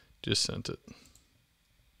 Just sent it.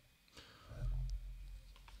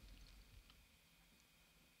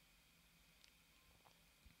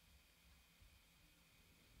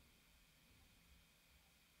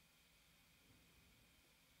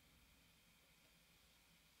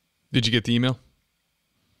 Did you get the email?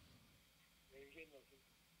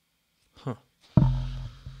 Huh. All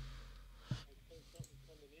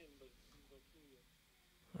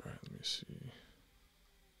right, let me see.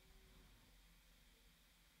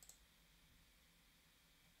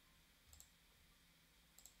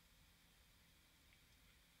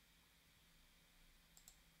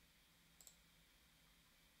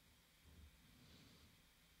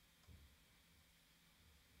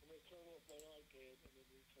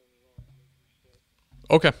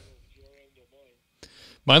 Okay.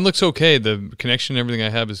 Mine looks okay. The connection and everything I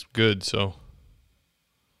have is good, so.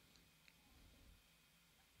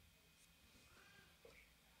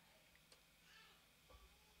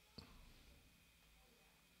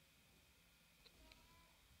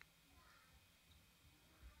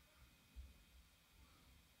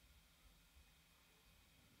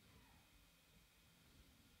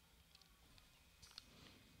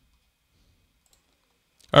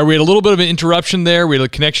 All right, we had a little bit of an interruption there. We had a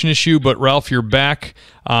connection issue, but Ralph, you're back.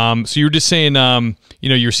 So you were just saying,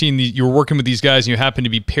 you're seeing you were working with these guys, and you happened to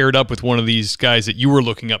be paired up with one of these guys that you were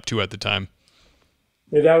looking up to at the time.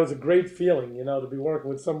 Yeah, that was a great feeling, to be working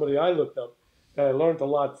with somebody I looked up that I learned a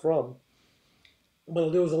lot from.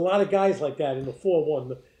 But there was a lot of guys like that in the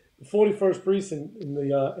 4-1. The 41st Precinct in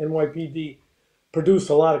the NYPD produced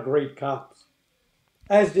a lot of great cops,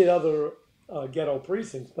 as did other ghetto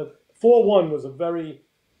precincts. But 4-1 was a very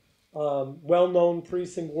well-known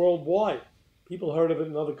precinct worldwide. People heard of it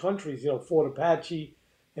in other countries, Fort Apache,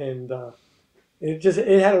 and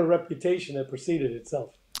it had a reputation that preceded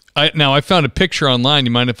itself. Now, I found a picture online.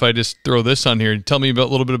 You mind if I just throw this on here and tell me a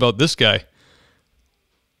little bit about this guy?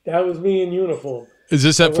 That was me in uniform. Is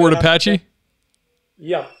this at Fort Apache?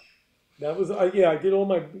 Yeah. That was, I did all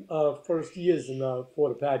my first years in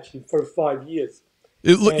Fort Apache, first 5 years.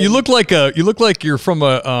 You look like you're from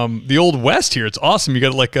the old West here. It's awesome. You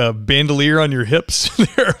got like a bandolier on your hips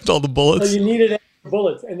there with all the bullets. So you needed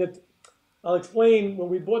bullets, and I'll explain. When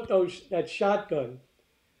we bought that shotgun,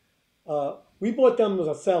 we bought them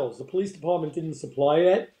ourselves. The police department didn't supply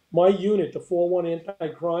that. My unit, the 4-1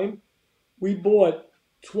 anti-crime, we bought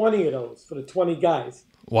 20 of those for the 20 guys.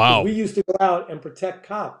 Wow. We used to go out and protect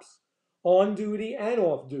cops on duty and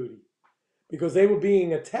off duty, because they were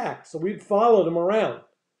being attacked. So we'd follow them around.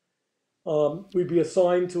 We'd be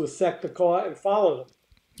assigned to a sector car and follow them.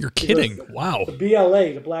 You're kidding. Because wow. The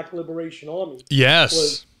BLA, the Black Liberation Army.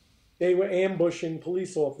 Yes. They were ambushing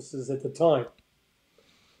police officers at the time.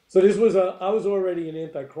 So I was already an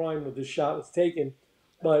anti-crime when this shot was taken,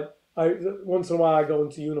 but once in a while I go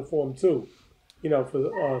into uniform too,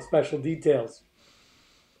 for special details.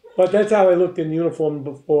 But that's how I looked in uniform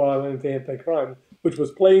before I went into anti-crime, which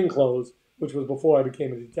was plain clothes, which was before I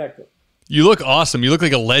became a detective. You look awesome. You look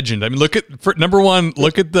like a legend. I mean, number one,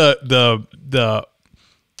 look at the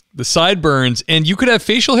sideburns, and you could have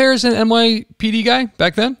facial hair as an NYPD guy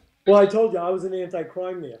back then? Well, I told you, I was an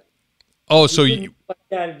anti-crime there. Oh, so you like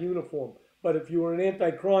that in uniform. But if you were an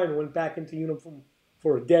anti-crime and went back into uniform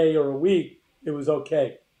for a day or a week, it was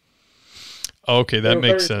okay. Okay, that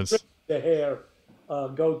makes sense. The hair,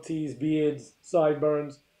 goatees, beards,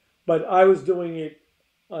 sideburns. But I was doing it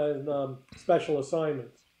on special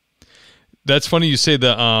assignments. That's funny you say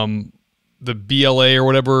the BLA or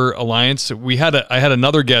whatever alliance. I had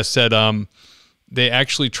another guest said they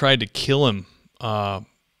actually tried to kill him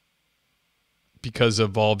because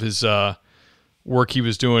of all of his work he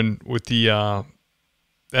was doing with the at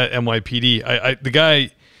NYPD. The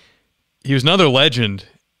guy, he was another legend.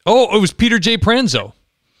 Oh, it was Peter J. Pranzo.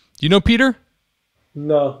 Do you know Peter?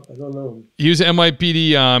 No, I don't know him. He was at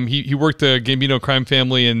NYPD. He worked the Gambino crime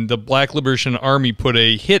family, and the Black Liberation Army put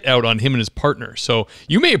a hit out on him and his partner. So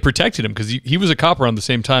you may have protected him because he was a cop around the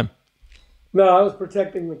same time. No, I was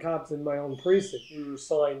protecting the cops in my own precinct. We were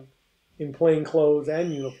assigned in plain clothes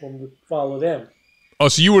and uniform to follow them. Oh,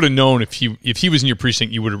 so you would have known if he was in your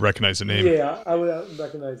precinct, you would have recognized the name. Yeah, I would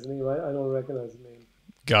recognize the name. I don't recognize the name.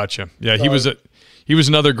 Gotcha. Yeah, he was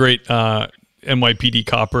another great NYPD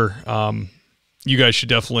copper. You guys should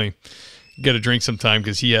definitely get a drink sometime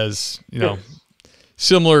because he has,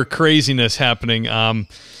 similar craziness happening.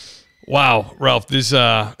 Wow, Ralph, this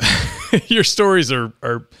your stories they're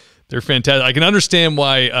fantastic. I can understand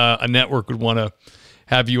why a network would want to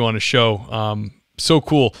have you on a show. So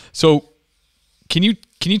cool. So can you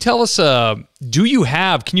tell us? Can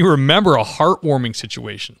you remember a heartwarming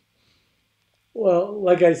situation? Well,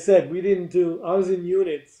 like I said, we didn't do. I was in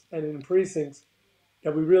units and in precincts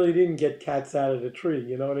that we really didn't get cats out of the tree.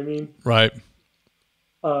 You know what I mean? Right.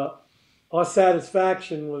 Uh, our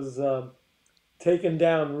satisfaction was taking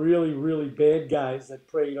down really, really bad guys that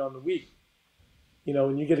preyed on the weak. You know,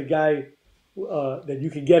 when you get a guy that you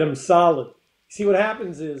can get him solid. See, what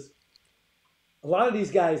happens is a lot of these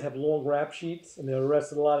guys have long rap sheets and they're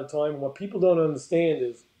arrested a lot of time. What people don't understand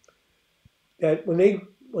is that when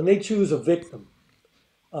they choose a victim,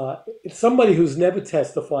 it's somebody who's never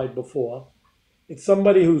testified before. It's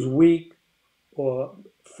somebody who's weak or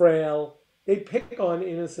frail. They pick on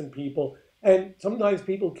innocent people, and sometimes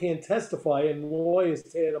people can't testify, and lawyers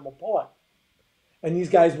tear them apart. And these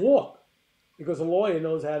guys walk because a lawyer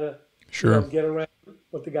knows how to, Sure. get around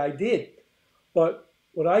what the guy did. But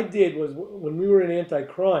what I did was when we were in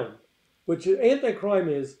anti-crime, which anti-crime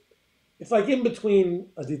is, it's like in between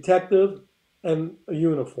a detective and a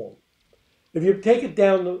uniform. If you take it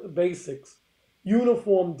down to the basics,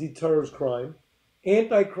 uniform deters crime,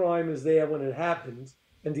 anti-crime is there when it happens,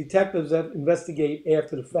 and detectives investigate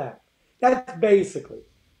after the fact. That's basically,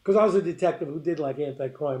 because I was a detective who did like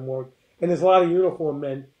anti-crime work, and there's a lot of uniform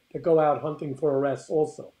men that go out hunting for arrests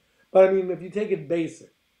also. But I mean, if you take it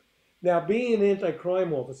basic, now being an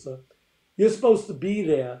anti-crime officer, you're supposed to be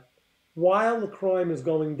there while the crime is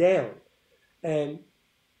going down, and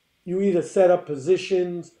you either set up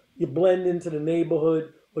positions, you blend into the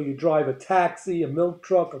neighborhood, or you drive a taxi, a milk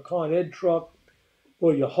truck, a Con Ed truck,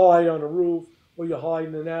 or you hide on a roof, or you hide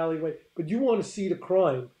in an alleyway. But you want to see the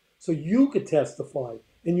crime so you could testify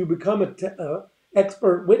and you become an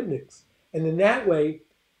expert witness. And in that way,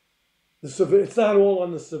 it's not all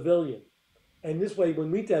on the civilian. And this way,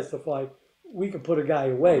 when we testify, we can put a guy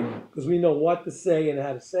away because we know what to say and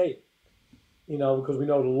how to say it. Because we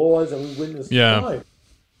know the laws and we witnessed the Yeah. crime.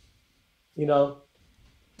 You know,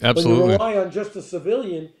 when you Absolutely. rely on just a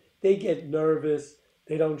civilian, they get nervous.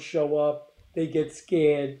 They don't show up. They get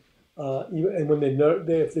scared. And when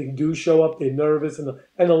if they do show up, they're nervous, and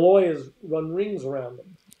the lawyers run rings around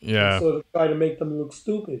them and Yeah. sort of try to make them look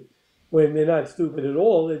stupid when they're not stupid at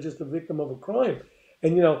all. They're just a victim of a crime.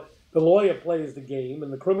 And the lawyer plays the game,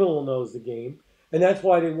 and the criminal knows the game, and that's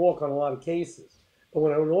why they walk on a lot of cases. But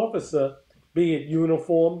when an officer, be it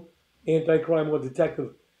uniform, anti-crime, or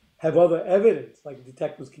detective, have other evidence, like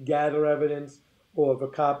detectives can gather evidence, or if a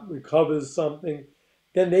cop recovers something,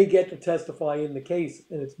 then they get to testify in the case,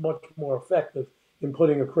 and it's much more effective in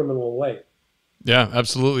putting a criminal away. Yeah,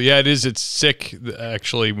 absolutely. Yeah, it is. It's sick,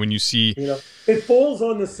 actually, when you see. It falls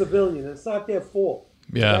on the civilian. It's not their fault,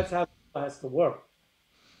 but Yeah. that's how it has to work.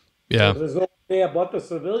 Yeah. If there's no one there but the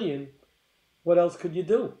civilian, what else could you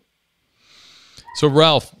do? So,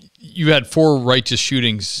 Ralph, you had 4 righteous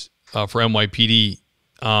shootings for NYPD.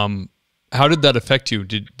 How did that affect you?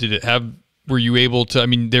 Did it have? Were you able to? I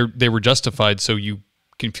mean, they were justified, so you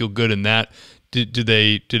can feel good in that. Did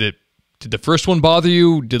the first one bother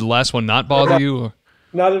you? Did the last one not bother you?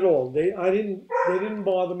 Not at all. They didn't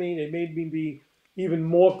bother me. They made me be even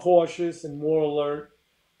more cautious and more alert.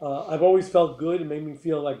 I've always felt good. It made me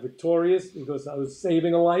feel like victorious because I was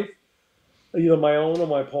saving a life, either my own or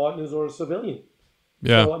my partner's or a civilian.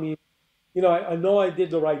 Yeah. So I mean, I know I did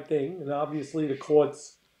the right thing, and obviously the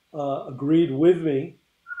courts agreed with me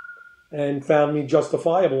and found me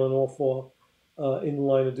justifiable in all 4 in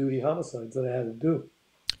line of duty homicides that I had to do.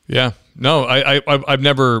 Yeah. No, I've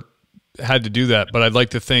never had to do that, but I'd like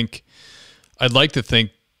to think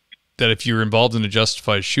that if you're involved in a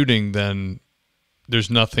justified shooting, then there's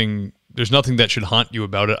nothing that should haunt you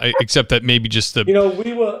about it, except that maybe just the.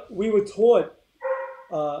 We were taught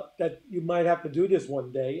that you might have to do this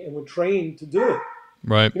one day, and we're trained to do it.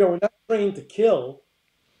 Right. We're not trained to kill.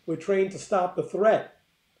 We're trained to stop the threat.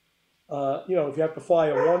 If you have to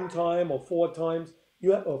fire 1 time or 4 times,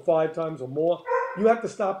 or 5 times or more, you have to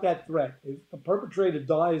stop that threat. If a perpetrator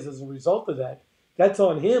dies as a result of that, that's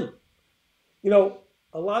on him.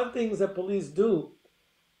 A lot of things that police do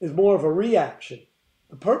is more of a reaction.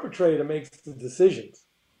 The perpetrator makes the decisions.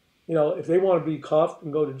 If they want to be cuffed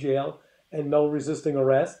and go to jail and no resisting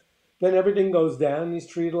arrest, then everything goes down and he's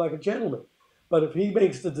treated like a gentleman. But if he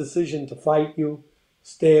makes the decision to fight you,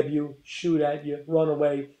 stab you, shoot at you, run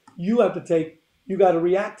away, you got to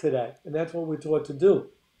react to that. And that's what we're taught to do.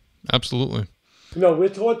 Absolutely. We're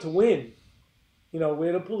taught to win.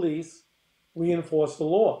 We're the police. We enforce the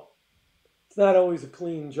law. It's not always a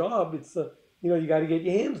clean job. It's you got to get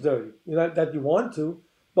your hands dirty. Not that you want to,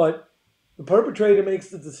 but the perpetrator makes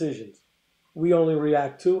the decisions. We only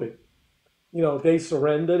react to it. If they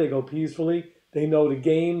surrender, they go peacefully. They know the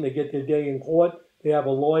game. They get their day in court. They have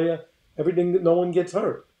a lawyer. Everything, no one gets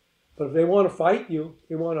hurt. But if they want to fight you,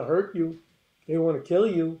 they want to hurt you, they want to kill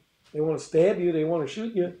you, they want to stab you, they want to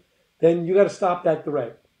shoot you, then you got to stop that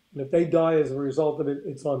threat. And if they die as a result of it,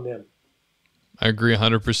 it's on them. I agree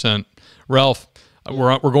 100%. Ralph,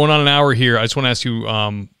 we're going on an hour here. I just want to ask you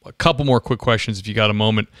a couple more quick questions if you got a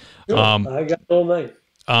moment. Sure, I got all night.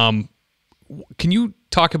 Can you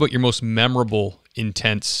talk about your most memorable,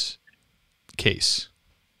 intense case?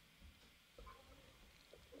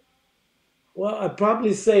 Well, I'd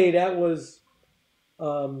probably say that was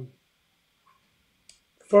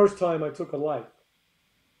first time I took a life.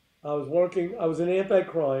 I was in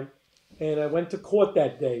anti-crime, and I went to court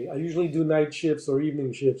that day. I usually do night shifts or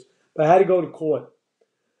evening shifts, but I had to go to court.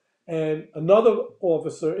 And another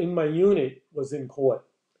officer in my unit was in court.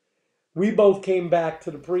 We both came back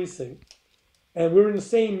to the precinct, and we were in the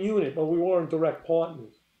same unit, but we weren't direct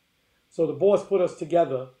partners. So the boss put us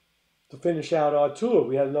together to finish out our tour.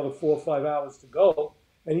 We had another 4 or 5 hours to go,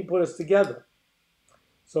 and he put us together.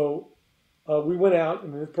 So we went out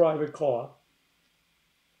in his private car,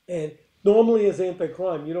 and normally as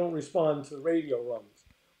anti-crime, you don't respond to radio runs.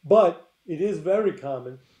 But it is very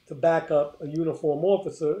common to back up a uniformed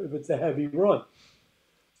officer if it's a heavy run.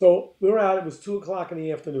 So we were out, it was 2 o'clock in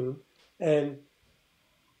the afternoon, and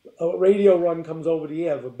a radio run comes over the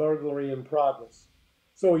air of a burglary in progress.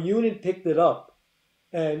 So a unit picked it up,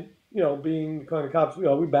 and, being the kind of cops we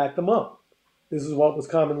are, we backed them up. This is what was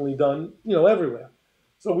commonly done, everywhere.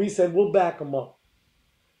 So we said, we'll back them up.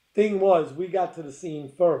 Thing was, we got to the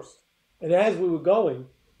scene first. And as we were going,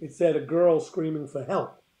 it said a girl screaming for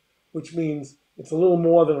help, which means it's a little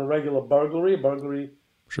more than a regular burglary. A burglary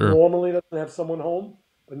normally doesn't have someone home,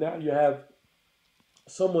 but now you have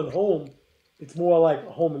someone home. It's more like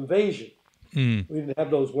a home invasion. We didn't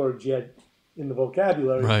have those words yet in the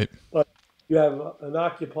vocabulary. Right. But you have an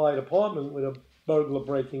occupied apartment with a burglar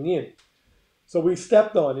breaking in. So we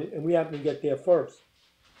stepped on it, and we happened to get there first.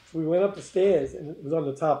 So we went up the stairs, and it was on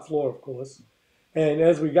the top floor, of course. And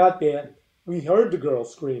as we got there, we heard the girl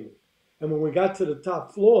screaming. And when we got to the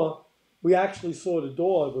top floor, we actually saw the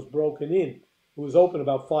door was broken in. It was open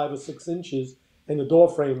about 5 or 6 inches, and the door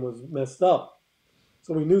frame was messed up.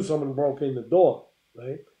 So we knew someone broke in the door,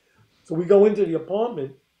 right? So we go into the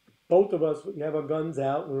apartment. Both of us, we have our guns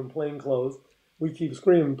out. We're in plain clothes. We keep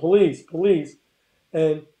screaming, police, police.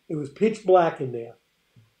 And it was pitch black in there.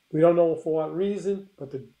 We don't know for what reason,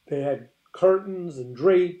 but they had curtains and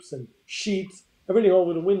drapes and sheets, everything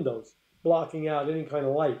over the windows, blocking out any kind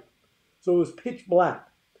of light. So it was pitch black.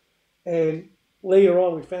 And later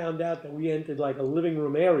on, we found out that we entered like a living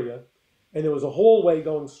room area, and there was a hallway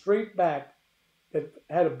going straight back that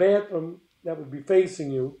had a bathroom that would be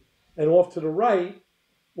facing you, and off to the right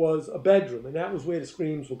was a bedroom, and that was where the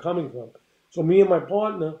screams were coming from. So me and my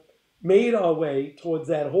partner made our way towards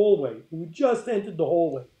that hallway. We just entered the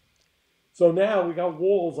hallway. So now we got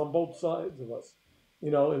walls on both sides of us.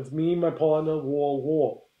 It's me and my partner,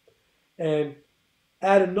 wall. And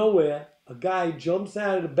out of nowhere, a guy jumps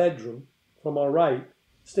out of the bedroom from our right,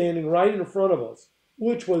 standing right in front of us,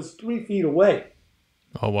 which was 3 feet away.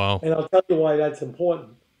 Oh, wow. And I'll tell you why that's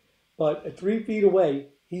important. But at 3 feet away,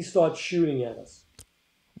 he starts shooting at us.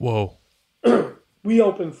 Whoa. We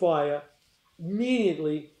open fire.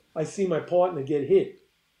 Immediately, I see my partner get hit,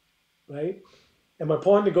 right? And my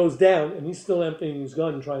partner goes down, and he's still emptying his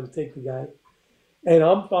gun, trying to take the guy. And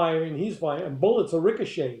I'm firing, he's firing, and bullets are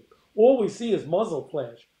ricocheting. All we see is muzzle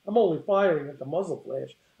flash. I'm only firing at the muzzle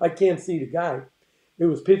flash. I can't see the guy. It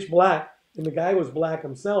was pitch black, and the guy was black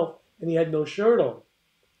himself, and he had no shirt on.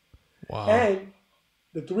 Wow. And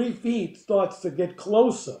the 3 feet starts to get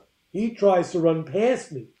closer. He tries to run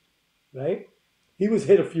past me, right? He was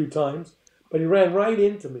hit a few times, but he ran right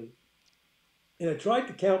into me. And I tried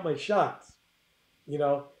to count my shots, and,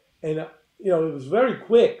 it was very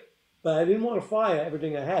quick, but I didn't want to fire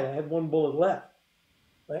everything I had. I had 1 bullet left,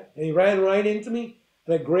 right? And he ran right into me,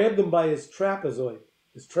 and I grabbed him by his trapezoid,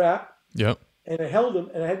 his trap. Yep. And I held him,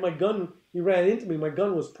 and I had my gun. He ran into me. My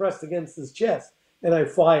gun was pressed against his chest, and I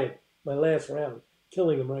fired my last round,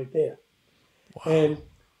 killing him right there. Wow. And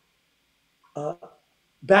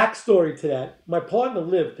backstory to that, my partner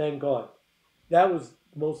lived, thank God. That was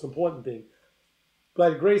the most important thing. By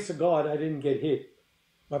the grace of God, I didn't get hit.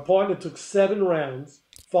 My partner took 7 rounds,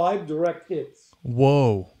 5 direct hits.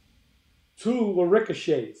 Whoa. 2 were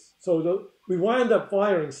ricochets. So we wound up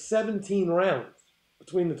firing 17 rounds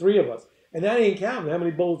between the 3 of us. And that ain't counting how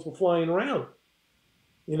many bullets were flying around,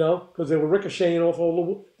 because they were ricocheting off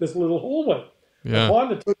all this little hallway. Yeah. My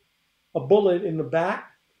partner took a bullet in the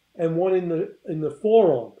back and one in the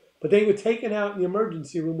forearm. But they were taken out in the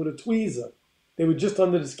emergency room with a tweezer. They were just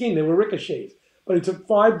under the skin. They were ricochets. But he took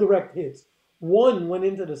 5 direct hits. 1 went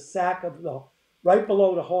into the sack of the Right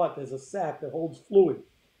below the heart, there's a sac that holds fluid,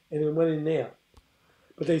 and it went in there.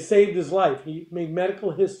 But they saved his life. He made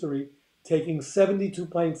medical history taking 72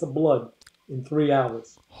 pints of blood in 3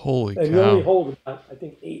 hours. Holy And you only cow. hold about, I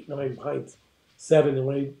think, 8, 9 pints, 7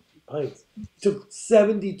 or 8 pints. He took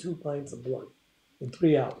 72 pints of blood in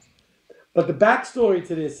 3 hours. But the backstory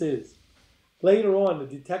to this is, later on, the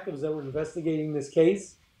detectives that were investigating this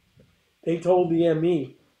case, they told the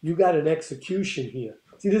ME, you got an execution here.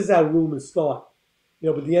 See, this is how rumors start.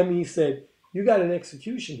 But the ME said, you got an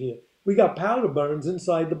execution here. We got powder burns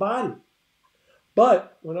inside the body.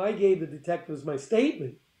 But when I gave the detectives my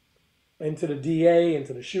statement, and to the DA and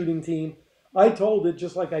to the shooting team, I told it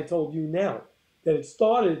just like I told you now, that it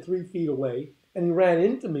started 3 feet away, and he ran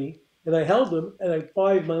into me, and I held him, and I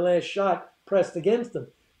fired my last shot pressed against him,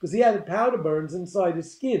 because he had powder burns inside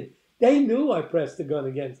his skin. They knew I pressed the gun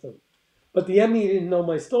against him, but the ME didn't know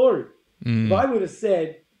my story. If I would have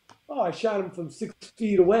said, oh, I shot him from 6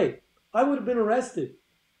 feet away, I would have been arrested,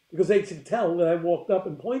 because they could tell that I walked up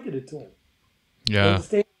and pointed it to him. You Yeah.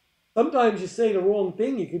 understand? Sometimes you say the wrong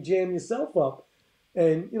thing, you could jam yourself up.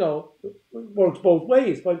 And, it works both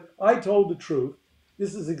ways. But I told the truth.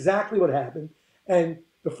 This is exactly what happened. And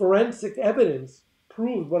the forensic evidence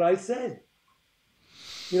proved what I said.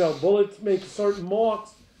 Bullets make certain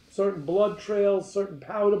marks, certain blood trails, certain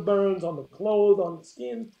powder burns on the clothes, on the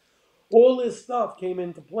skin. All this stuff came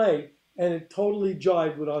into play, and it totally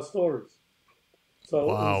jived with our stories. So it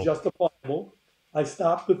was Wow. justifiable. I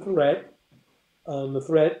stopped the threat. The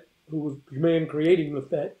threat, who was the man creating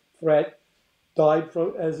the threat, died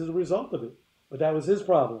as a result of it. But that was his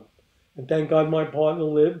problem. And thank God my partner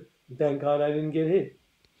lived, and thank God I didn't get hit.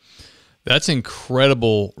 That's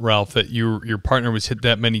incredible, Ralph, that your partner was hit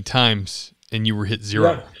that many times and you were hit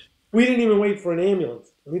zero. Yeah. We didn't even wait for an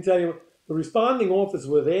ambulance. Let me tell you, the responding officers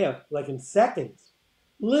were there like in seconds,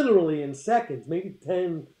 literally in seconds, maybe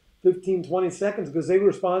 10, 15, 20 seconds, because they were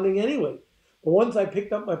responding anyway. But once I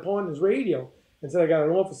picked up my partner's radio and said I got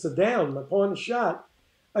an officer down, my partner shot,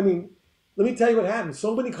 let me tell you what happened.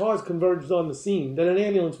 So many cars converged on the scene that an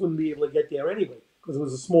ambulance wouldn't be able to get there anyway, because it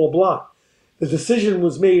was a small block. The decision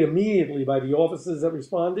was made immediately by the officers that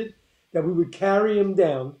responded that we would carry him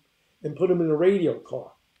down and put him in a radio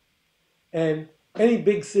car. And any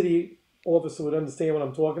big city officer would understand what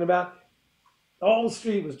I'm talking about. The whole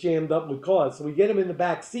street was jammed up with cars, so we get him in the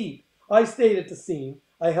back seat. I stayed at the scene.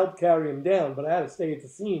 I helped carry him down, but I had to stay at the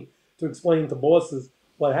scene to explain to bosses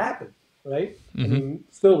what happened, right?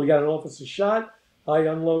 Still, we got an officer shot. I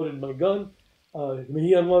unloaded my gun.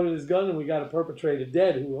 He unloaded his gun, and we got a perpetrator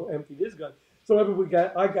dead who emptied his gun. So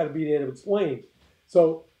I got to be there to explain.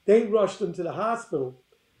 So they rushed him to the hospital,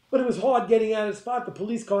 but it was hard getting out of the spot. The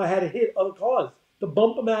police car had to hit other cars to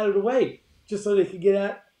bump them out of the way, just so they could get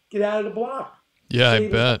out of the block. Yeah, I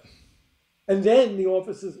bet. And then the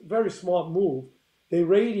officers, very smart move, they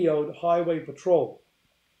radioed highway patrol.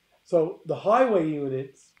 So the highway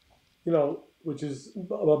units, which is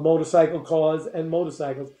motorcycle cars and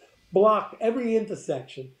motorcycles, blocked every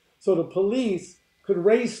intersection. So the police could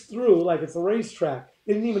race through like it's a racetrack.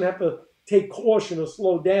 They didn't even have to take caution or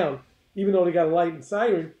slow down. Even though they got a light and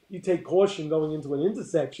siren, you take caution going into an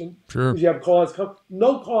intersection. Sure. Because you have cars come.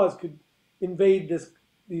 No cars could invade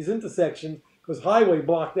these intersections because highway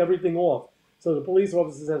blocked everything off. So the police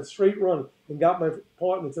officers had a straight run and got my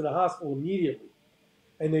partner to the hospital immediately.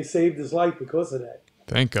 And they saved his life because of that.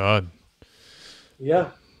 Thank God.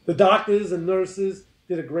 Yeah. The doctors and nurses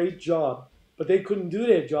did a great job, but they couldn't do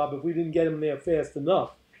their job if we didn't get them there fast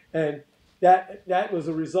enough. And that was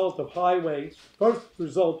a result of first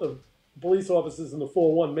result of police officers in the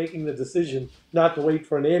 4-1 making the decision not to wait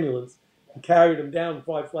for an ambulance and carried him down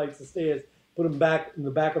 5 flights of stairs, put him back in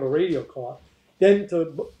the back of a radio car. Then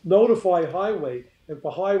to notify highway and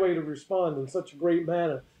for highway to respond in such a great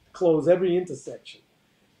manner to close every intersection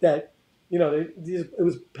that, it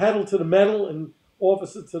was pedal to the metal and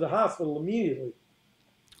officer to the hospital immediately.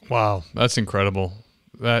 Wow, that's incredible.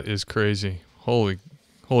 That is crazy. Holy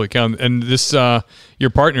cow. And this, your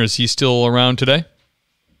partner, is he still around today?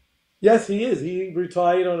 Yes, he is. He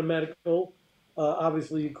retired on a medical.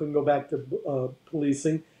 Obviously, he couldn't go back to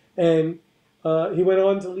policing. And he went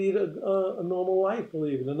on to lead a normal life,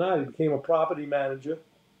 believe it or not. He became a property manager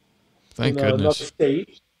Thank in another goodness.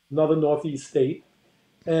 state, another Northeast state.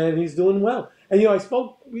 And he's doing well. And,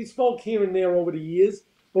 we spoke here and there over the years.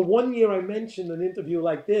 But one year I mentioned an interview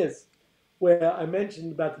like this where I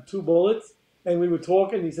mentioned about the 2 bullets. And we were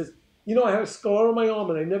talking. He says, I have a scar on my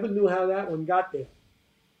arm, and I never knew how that one got there.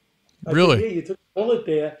 I Really? said, yeah, you took a bullet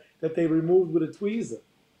there that they removed with a tweezer.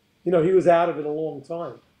 He was out of it a long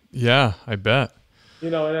time. Yeah, I bet.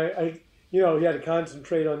 And he had to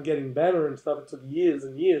concentrate on getting better and stuff. It took years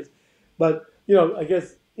and years. But, I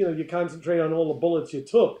guess, you concentrate on all the bullets you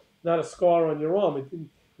took, not a scar on your arm. It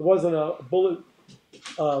wasn't a bullet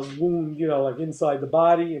wound, like inside the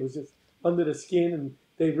body. It was just under the skin, and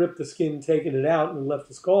they ripped the skin, taking it out, and left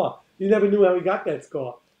the scar. You never knew how he got that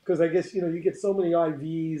scar because I guess, you get so many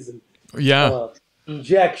IVs and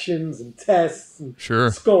injections and tests and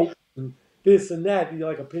scopes and this and that. You're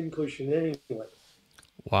like a pincushion anyway.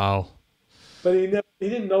 Wow. But he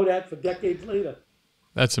didn't know that for decades later.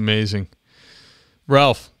 That's amazing.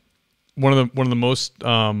 Ralph, one of the most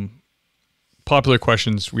popular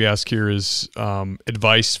questions we ask here is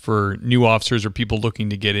advice for new officers or people looking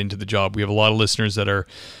to get into the job. We have a lot of listeners that are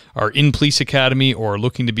in police academy or are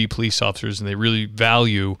looking to be police officers, and they really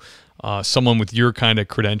value someone with your kind of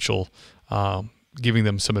credential giving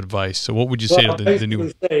them some advice. So what would you say to the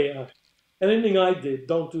new? Anything I did,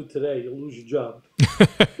 don't do today. You'll lose your job.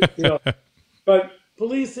 But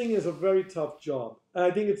policing is a very tough job. And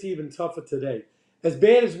I think it's even tougher today. As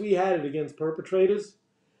bad as we had it against perpetrators,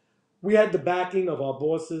 we had the backing of our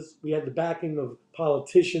bosses. We had the backing of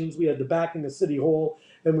politicians. We had the backing of City Hall.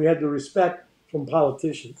 And we had the respect from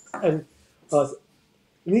politicians. And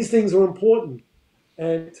these things are important.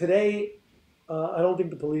 And today, I don't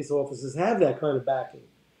think the police officers have that kind of backing.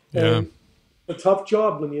 And it's a tough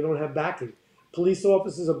job when you don't have backing. Police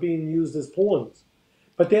officers are being used as pawns.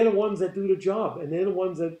 But they're the ones that do the job. And they're the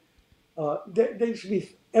ones that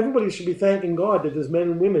everybody should be thanking God that there's men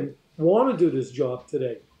and women want to do this job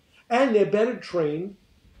today. And they're better trained.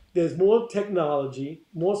 There's more technology,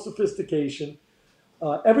 more sophistication.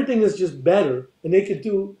 Everything is just better. And they could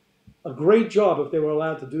do a great job if they were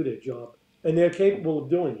allowed to do their job. And they're capable of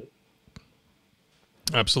doing it.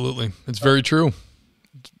 Absolutely. It's very true.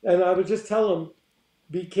 And I would just tell them,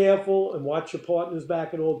 be careful and watch your partners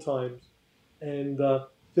back at all times. And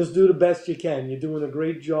just do the best you can. You're doing a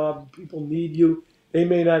great job. People need you. They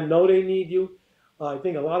may not know they need you. I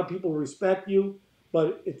think a lot of people respect you,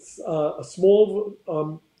 but it's a small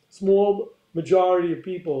majority of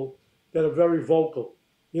people that are very vocal.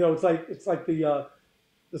 It's like the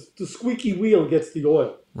squeaky wheel gets the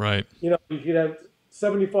oil. Right. You could have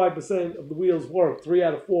 75% of the wheels work, 3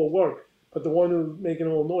 out of 4 work, but the one who's making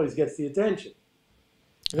all the noise gets the attention.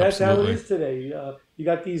 And that's how it is today. You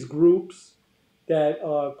got these groups that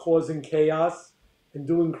are causing chaos and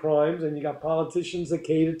doing crimes, and you got politicians that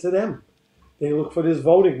cater to them. They look for this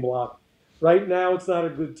voting bloc. Right now, it's not a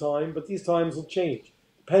good time, but these times will change.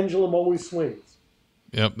 The pendulum always swings.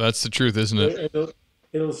 Yep, that's the truth, isn't it?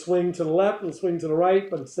 It'll swing to the left, it'll swing to the right,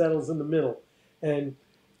 but it settles in the middle. And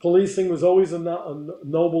policing was always a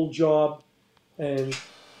noble job, and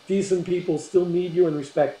decent people still need you and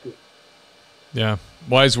respect you. Yeah,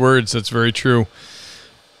 wise words. That's very true.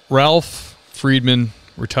 Ralph Friedman,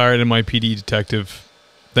 retired NYPD detective,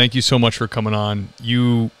 thank you so much for coming on.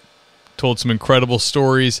 You told some incredible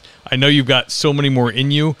stories. I know you've got so many more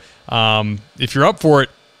in you. If you're up for it,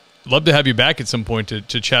 I'd love to have you back at some point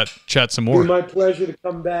to chat some more. It's my pleasure to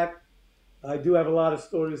come back. I do have a lot of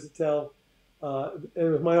stories to tell. And it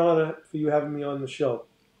was my honor for you having me on the show.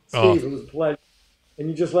 Steve, It was a pleasure. And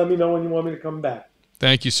you just let me know when you want me to come back.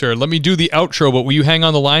 Thank you, sir. Let me do the outro, but will you hang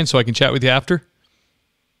on the line so I can chat with you after?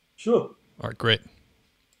 Sure. All right, great.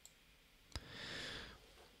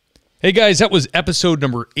 Hey, guys, that was episode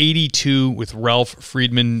number 82 with Ralph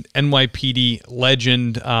Friedman, NYPD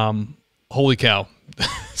legend. Holy cow.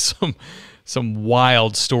 Some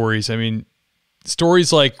wild stories. I mean,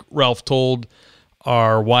 stories like Ralph told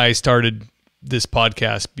are why I started this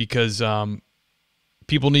podcast, because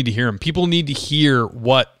people need to hear them. People need to hear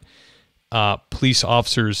what police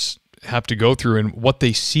officers have to go through and what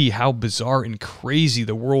they see, how bizarre and crazy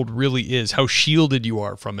the world really is, how shielded you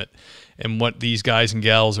are from it, and what these guys and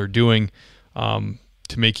gals are doing to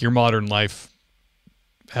make your modern life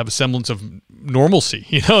have a semblance of normalcy.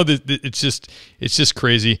 It's just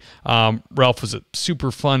crazy. Ralph was a super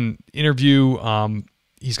fun interview.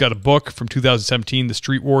 He's got a book from 2017, The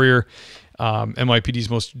Street Warrior, NYPD's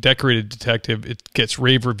most decorated detective. It gets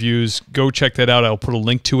rave reviews. Go check that out. I'll put a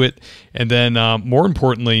link to it. And then more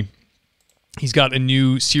importantly, he's got a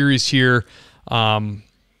new series here on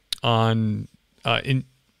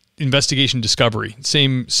investigation discovery.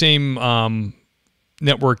 Same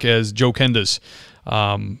network as Joe Kenda's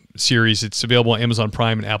series. It's available on Amazon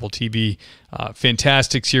Prime and Apple TV.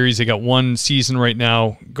 Fantastic series. They got 1 season right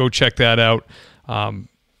now. Go check that out.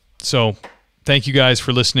 So thank you guys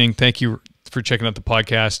for listening. Thank you for checking out the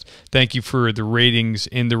podcast. Thank you for the ratings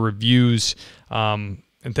and the reviews. And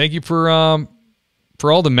thank you for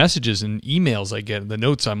for all the messages and emails I get, the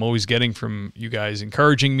notes I'm always getting from you guys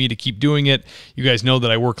encouraging me to keep doing it. You guys know that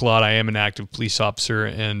I work a lot. I am an active police officer,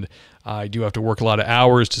 and I do have to work a lot of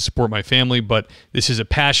hours to support my family, but this is a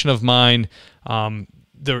passion of mine.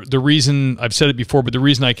 The reason, I've said it before, but the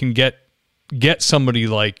reason I can get somebody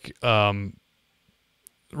like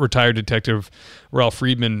retired detective Ralph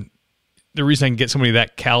Friedman, the reason I can get somebody of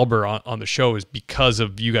that caliber on the show is because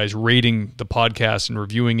of you guys rating the podcast and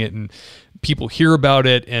reviewing it, and people hear about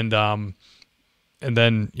it, and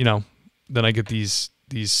then then I get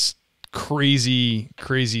these crazy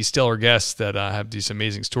stellar guests that have these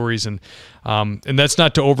amazing stories, and that's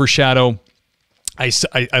not to overshadow.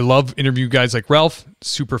 I love interviewing guys like Ralph,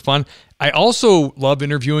 super fun. I also love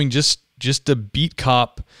interviewing just a beat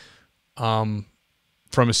cop from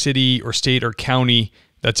a city or state or county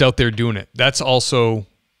that's out there doing it. That's also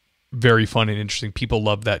very fun and interesting. People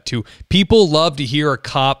love that too. People love to hear a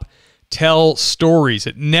cop tell stories.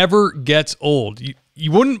 It never gets old.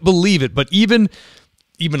 You wouldn't believe it, but even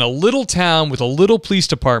a little town with a little police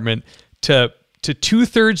department, to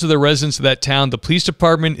 2/3 of the residents of that town, the police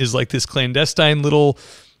department is like this clandestine little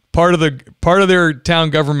part of their town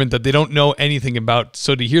government that they don't know anything about.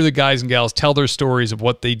 So to hear the guys and gals tell their stories of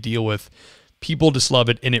what they deal with, people just love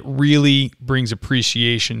it, and it really brings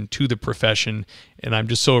appreciation to the profession. And I'm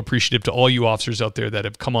just so appreciative to all you officers out there that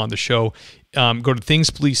have come on the show. Go to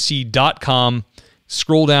thingspolicec.com,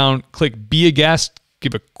 scroll down, click Be a Guest,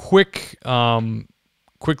 give a quick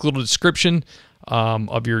little description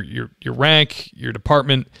of your rank, your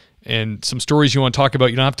department, and some stories you want to talk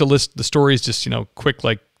about. You don't have to list the stories, just quick,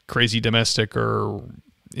 like crazy domestic or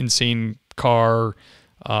insane car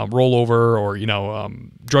rollover, or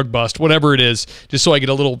drug bust, whatever it is, just so I get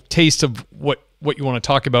a little taste of what you want to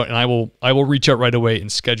talk about, and I will reach out right away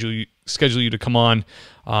and schedule you to come on.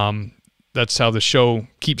 That's how the show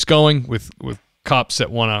keeps going with cops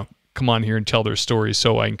that want to come on here and tell their stories.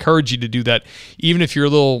 So I encourage you to do that, even if you're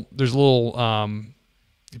if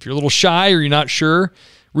you're a little shy or you're not sure.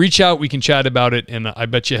 Reach out, we can chat about it, and I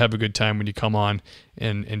bet you have a good time when you come on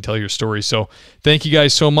and tell your story. So thank you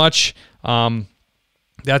guys so much.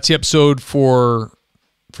 That's the episode for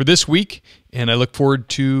this week, and I look forward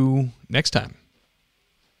to next time.